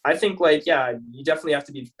I think like, yeah, you definitely have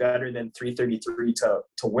to be better than 333 to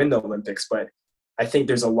win the Olympics. But I think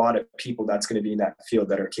there's a lot of people that's going to be in that field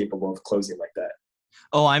that are capable of closing like that.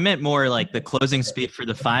 Oh, I meant more like the closing speed for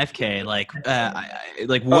the 5K. Like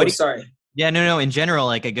what? Oh, sorry. Yeah, no. In general,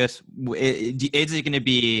 like I guess is it going to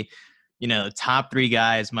be, top three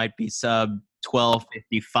guys might be sub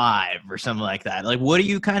 12:55 or something like that. Like, what are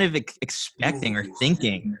you kind of expecting or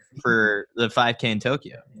thinking for the 5K in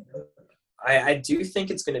Tokyo? I do think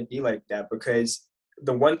it's going to be like that because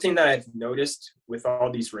the one thing that I've noticed with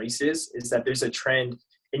all these races is that there's a trend,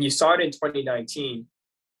 and you saw it in 2019.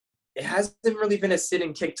 It hasn't really been a sit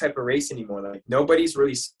and kick type of race anymore. Like nobody's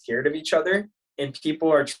really scared of each other, and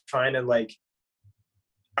people are trying to like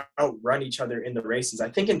outrun each other in the races. I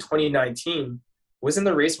think in 2019, wasn't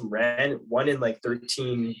the race won in like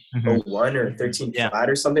 13:01 or 13 flat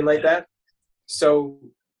or something like that? So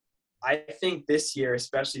I think this year,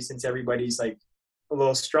 especially since everybody's like a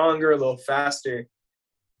little stronger, a little faster,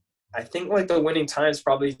 I think like the winning time is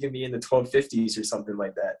probably going to be in the 12:50s or something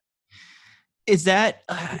like that. Is that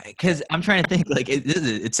because I'm trying to think like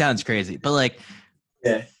it sounds crazy, but like,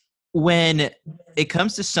 yeah, when it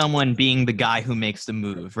comes to someone being the guy who makes the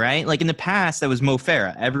move, right? Like in the past, that was Mo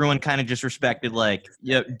Farah. Everyone kind of just respected like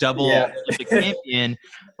double Olympic champion.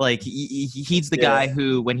 Like he's the guy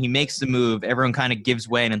who, when he makes the move, everyone kind of gives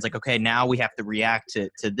way and it's like, okay, now we have to react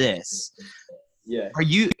to this. Yeah. Are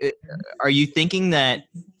you thinking that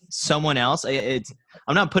someone else? I'm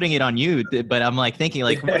not putting it on you, but I'm like thinking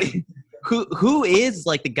like, who is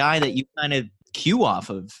like the guy that you kind of cue off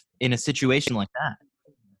of in a situation like that?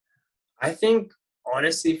 I think,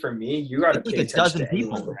 honestly, for me, you got to pay attention to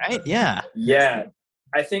people, right? Yeah. Yeah.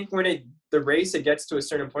 I think when the race, it gets to a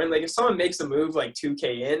certain point, like if someone makes a move like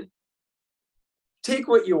 2K in, take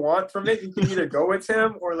what you want from it. You can either go with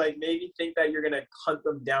him or like maybe think that you're going to hunt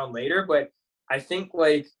them down later. But I think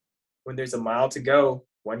like when there's a mile to go,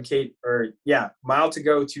 mile to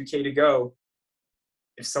go, 2K to go,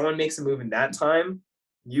 if someone makes a move in that time,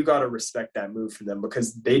 you got to respect that move from them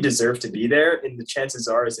because they deserve to be there. And the chances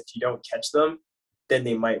are is if you don't catch them, then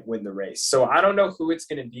they might win the race. So I don't know who it's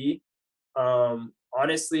going to be.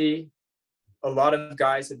 Honestly, a lot of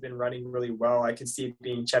guys have been running really well. I could see it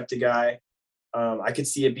being Cheptegei. I could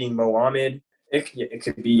see it being Mohamed. It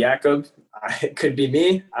could be Jakob. It could be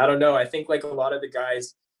me. I don't know. I think like a lot of the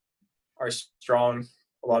guys are strong.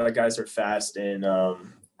 A lot of the guys are fast. And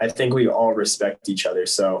I think we all respect each other.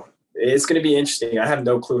 So it's going to be interesting. I have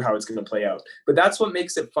no clue how it's going to play out. But that's what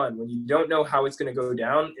makes it fun, when you don't know how it's going to go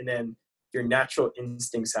down and then your natural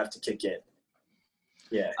instincts have to kick in.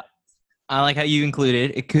 Yeah. I like how you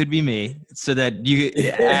included it could be me so that you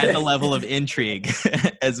add a level of intrigue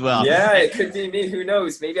as well. Yeah, it could be me. Who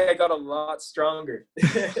knows? Maybe I got a lot stronger.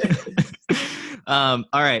 All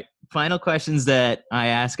right. Final questions that I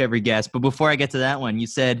ask every guest. But before I get to that one, you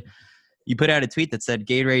said You put out a tweet that said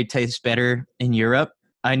Gatorade tastes better in Europe.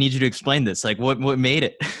 I need you to explain this. Like, what made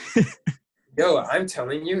it? Yo, I'm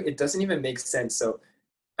telling you, it doesn't even make sense. So,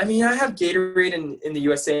 I mean, I have Gatorade in the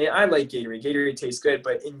USA. I like Gatorade. Gatorade tastes good.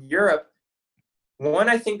 But in Europe, one,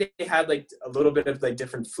 I think they had like a little bit of like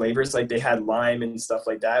different flavors. Like they had lime and stuff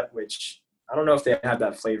like that, which I don't know if they have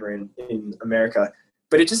that flavor in America.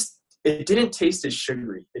 But it didn't taste as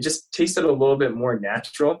sugary. It just tasted a little bit more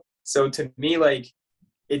natural. So to me, like,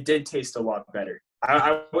 it did taste a lot better.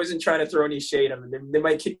 I wasn't trying to throw any shade on them. They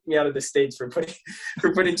might kick me out of the States for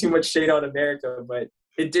putting too much shade on America, but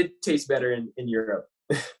it did taste better in Europe.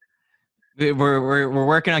 We're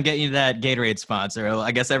working on getting you that Gatorade sponsor.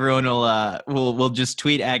 I guess everyone will just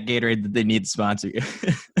tweet at Gatorade that they need to sponsor you.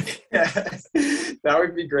 Yeah, that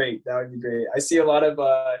would be great. That would be great. I see a lot of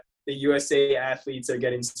the USA athletes are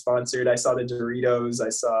getting sponsored. I saw the Doritos.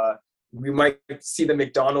 We might see the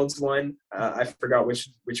McDonald's one. I forgot which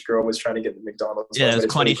girl was trying to get the McDonald's. Yeah, one, it was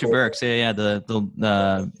Quanisha really cool. Burks. Yeah,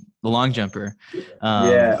 the long jumper.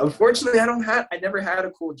 Yeah, unfortunately, I never had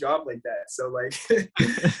a cool job like that. So like,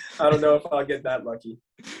 I don't know if I'll get that lucky.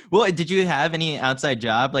 Well, did you have any outside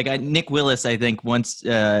job? Like Nick Willis, I think once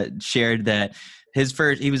shared that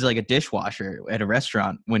he was like a dishwasher at a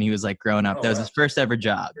restaurant when he was like growing up. That was his first ever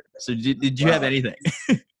job. So did you have anything?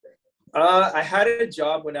 I had a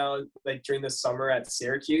job when I was like during the summer at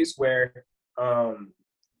Syracuse where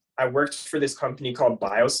I worked for this company called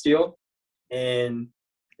BioSteel, and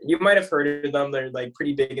you might have heard of them. They're like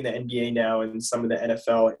pretty big in the NBA now and some of the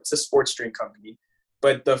NFL. It's a sports drink company,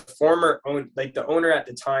 but the owner at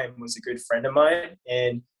the time was a good friend of mine,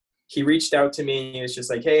 and he reached out to me and he was just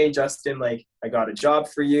like, "Hey, Justin, like I got a job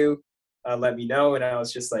for you. Let me know." And I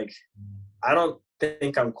was just like, I don't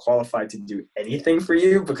think I'm qualified to do anything for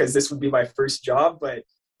you because this would be my first job, but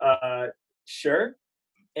sure.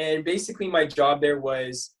 And basically my job there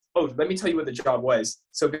was, let me tell you what the job was.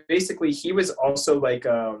 So basically he was also like,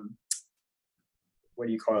 what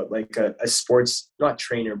do you call it? Like a sports, not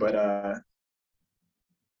trainer, but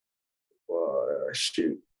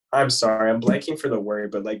shoot. I'm sorry, I'm blanking for the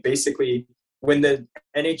word, but like basically when the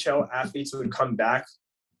NHL athletes would come back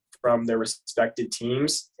from their respective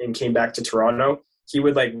teams and came back to Toronto, he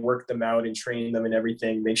would like work them out and train them and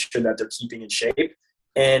everything, make sure that they're keeping in shape.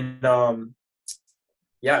 And so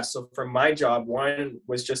for my job, one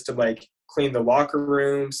was just to like clean the locker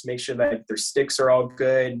rooms, make sure that their sticks are all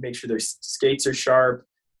good, make sure their skates are sharp.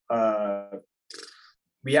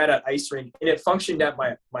 We had an ice rink, and it functioned at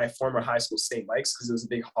my former high school, St. Mike's, because it was a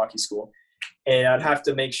big hockey school. And I'd have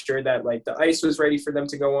to make sure that like the ice was ready for them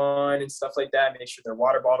to go on and stuff like that, make sure their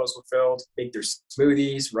water bottles were filled, make their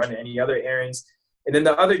smoothies, run any other errands. And then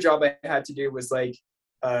the other job I had to do was like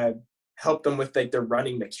help them with like their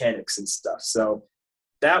running mechanics and stuff. So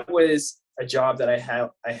that was a job that I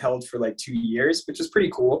held for like 2 years, which was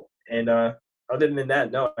pretty cool. And other than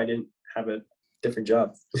that, no, I didn't have a different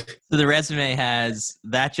job. So the resume has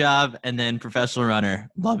that job and then professional runner.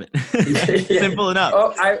 Love it. Yeah. Simple enough.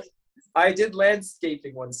 Oh, I did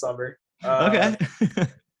landscaping one summer. Okay.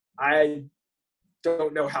 I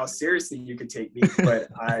don't know how seriously you could take me, but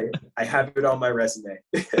I have it on my resume.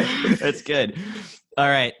 That's good. All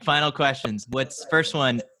right. Final questions. First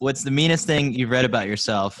one, what's the meanest thing you've read about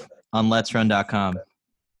yourself on letsrun.com?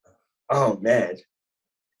 Oh man.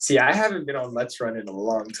 See, I haven't been on Let's Run in a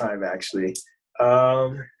long time, actually.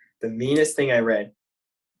 The meanest thing I read.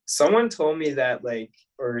 Someone told me that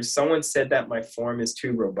someone said that my form is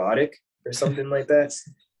too robotic or something like that.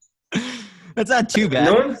 That's not too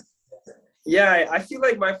bad. I feel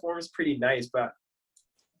like my form is pretty nice, but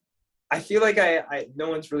I feel like no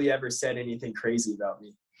one's really ever said anything crazy about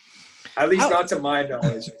me. At least not to my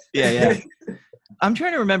knowledge. Yeah. I'm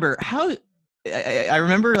trying to remember how I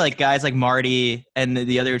remember like guys like Marty and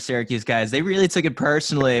the other Syracuse guys, they really took it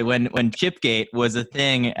personally when Chipgate was a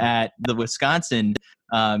thing at the Wisconsin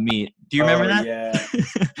meet. Do you remember that? Yeah.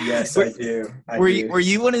 Yes, I do. Were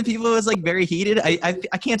you one of the people who was like very heated? I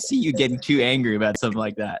can't see you getting too angry about something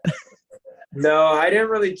like that. No, I didn't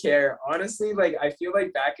really care. Honestly, like I feel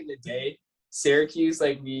like back in the day, Syracuse,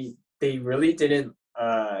 like they really didn't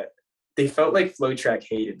they felt like FlowTrack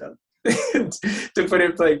hated them. To put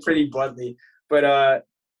it like pretty bluntly. But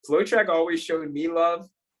FlowTrack always showed me love,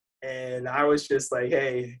 and I was just like,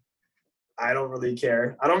 hey, I don't really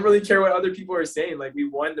care. I don't really care what other people are saying. Like, we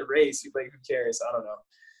won the race. Like, who cares? I don't know.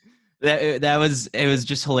 It was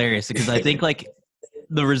just hilarious because I think like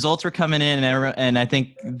the results were coming in and I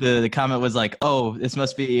think the comment was like, oh, this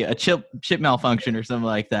must be a chip malfunction or something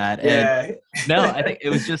like that. And no, I think it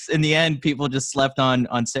was just in the end, people just slept on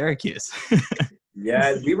Syracuse.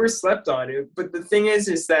 Yeah, we were slept on it. But the thing is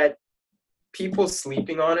that people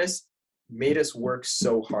sleeping on us made us work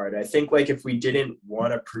so hard. I think like if we didn't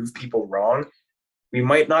want to prove people wrong, we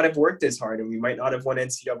might not have worked as hard and we might not have won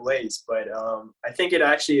NCAAs. But I think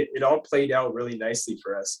it all played out really nicely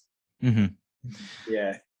for us. Mm-hmm.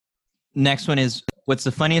 Yeah. Next one is, what's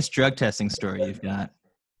the funniest drug testing story you've got?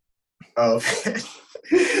 Oh,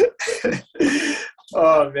 man.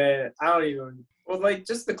 Oh, man. I don't even – well, like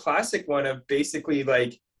just the classic one of basically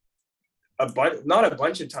like not a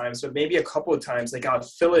bunch of times, but maybe a couple of times, like I'll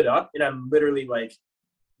fill it up and I'm literally like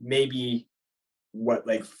maybe –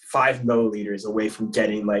 5 milliliters away from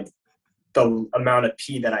getting like the amount of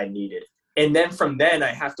pee that I needed. And then from then I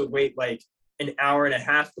have to wait like an hour and a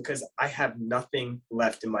half because I have nothing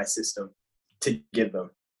left in my system to give them.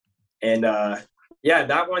 And yeah,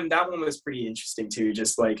 that one was pretty interesting too.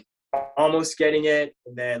 Just like almost getting it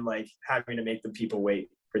and then like having to make the people wait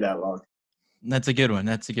for that long. That's a good one.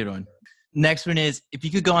 Next one is, if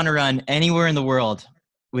you could go on a run anywhere in the world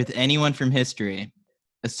with anyone from history,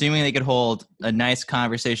 assuming they could hold a nice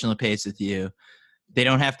conversational pace with you, they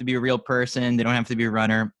don't have to be a real person, they don't have to be a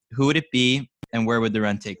runner, who would it be and where would the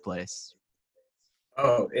run take place?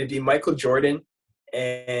 Oh, it'd be Michael Jordan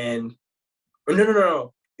and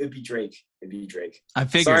no. It'd be Drake. I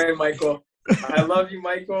figured. Sorry, Michael. I love you,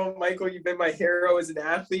 Michael. Michael, you've been my hero as an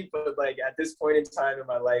athlete, but like at this point in time in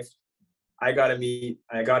my life, I gotta meet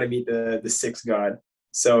the sixth god.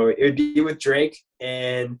 So it would be with Drake,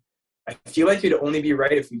 and I feel like it'd only be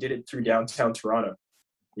right if we did it through downtown Toronto.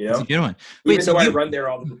 You know? That's a good one. Even though I run there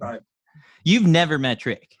all the time. You've never met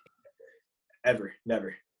Drake? Ever.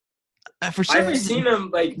 Never. For some reason, seen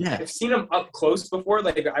him I've seen him up close before.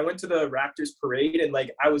 Like I went to the Raptors parade and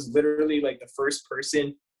like I was literally like the first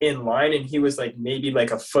person in line and he was like maybe like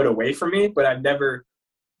a foot away from me, but I've never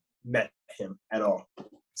met him at all.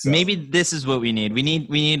 So. Maybe this is what we need. We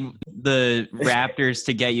need the Raptors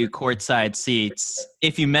to get you courtside seats.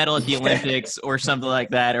 If you medal at the Olympics or something like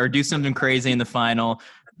that, or do something crazy in the final,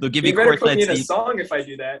 they'll give you courtside seats. You better put me in a song if I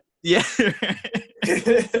do that. Yeah.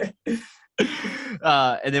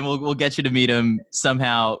 And then we'll get you to meet him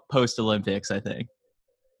somehow post Olympics, I think.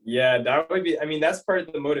 Yeah, that would be. I mean, that's part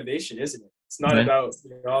of the motivation, isn't it? It's not about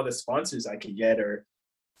all the sponsors I could get, or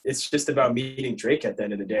it's just about meeting Drake at the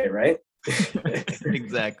end of the day, right?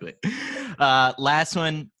 Exactly. Last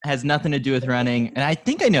one has nothing to do with running, and I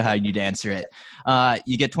think I know how you'd answer it.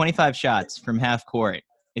 You get 25 shots from half court.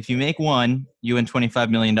 If you make one, you win $25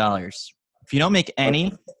 million. If you don't make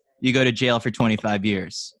any, you go to jail for 25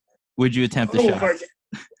 years. Would you attempt the shot?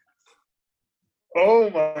 Oh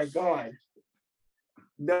my God.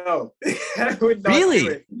 No. I would not. Really? Do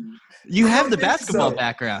it. You have the basketball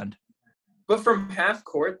background. But from half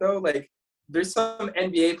court, though, like, there's some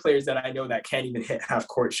NBA players that I know that can't even hit half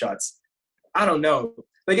court shots. I don't know.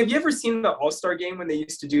 Like, have you ever seen the All-Star game when they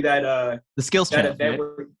used to do that? The skills challenge. Event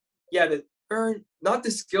right? Or not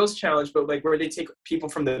the skills challenge, but like where they take people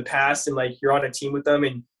from the past and like you're on a team with them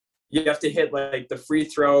and you have to hit like the free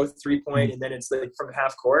throw, 3-point, and then it's like from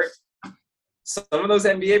half court. Some of those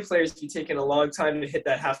NBA players be taking a long time to hit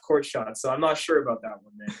that half court shot. So I'm not sure about that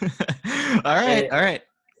one, man. All right.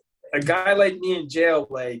 A guy like me in jail,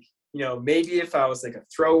 like, you know, maybe if I was like a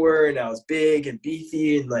thrower and I was big and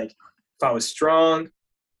beefy and like if I was strong,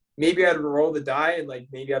 maybe I'd roll the die and like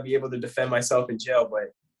maybe I'd be able to defend myself in jail.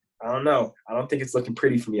 But I don't know. I don't think it's looking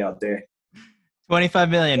pretty for me out there. 25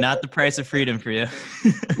 million, not the price of freedom for you.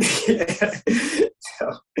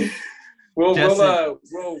 So,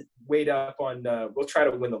 we'll wait up on. We'll try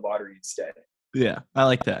to win the lottery instead. Yeah, I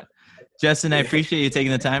like that. Justin, I appreciate you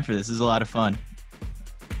taking the time for this. This is a lot of fun.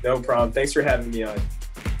 No problem. Thanks for having me on.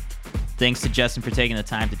 Thanks to Justin for taking the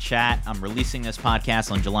time to chat. I'm releasing this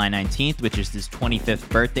podcast on July 19th, which is his 25th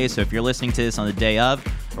birthday. So if you're listening to this on the day of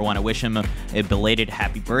or want to wish him a belated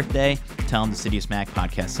happy birthday, tell him the Citius Mag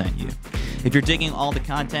podcast sent you. If you're digging all the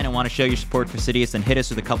content and want to show your support for Citius, then hit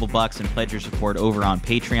us with a couple bucks and pledge your support over on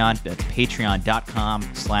Patreon. That's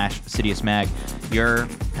patreon.com/CitiusMag. Your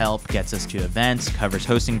help gets us to events, covers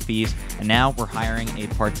hosting fees, and now we're hiring a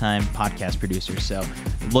part-time podcast producer. So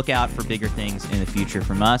look out for bigger things in the future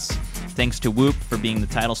from us. Thanks to Whoop for being the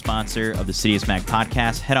title sponsor of the Citius Mag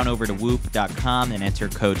podcast. Head on over to whoop.com and enter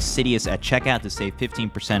code Citius at checkout to save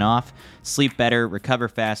 15% off. Sleep better, recover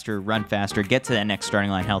faster, run faster, get to that next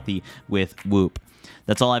starting line healthy with Whoop.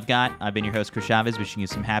 That's all I've got. I've been your host, Chris Chavez, wishing you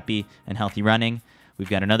some happy and healthy running. We've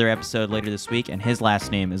got another episode later this week, and his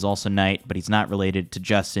last name is also Knight, but he's not related to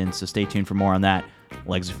Justin, so stay tuned for more on that.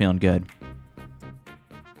 Legs are feeling good.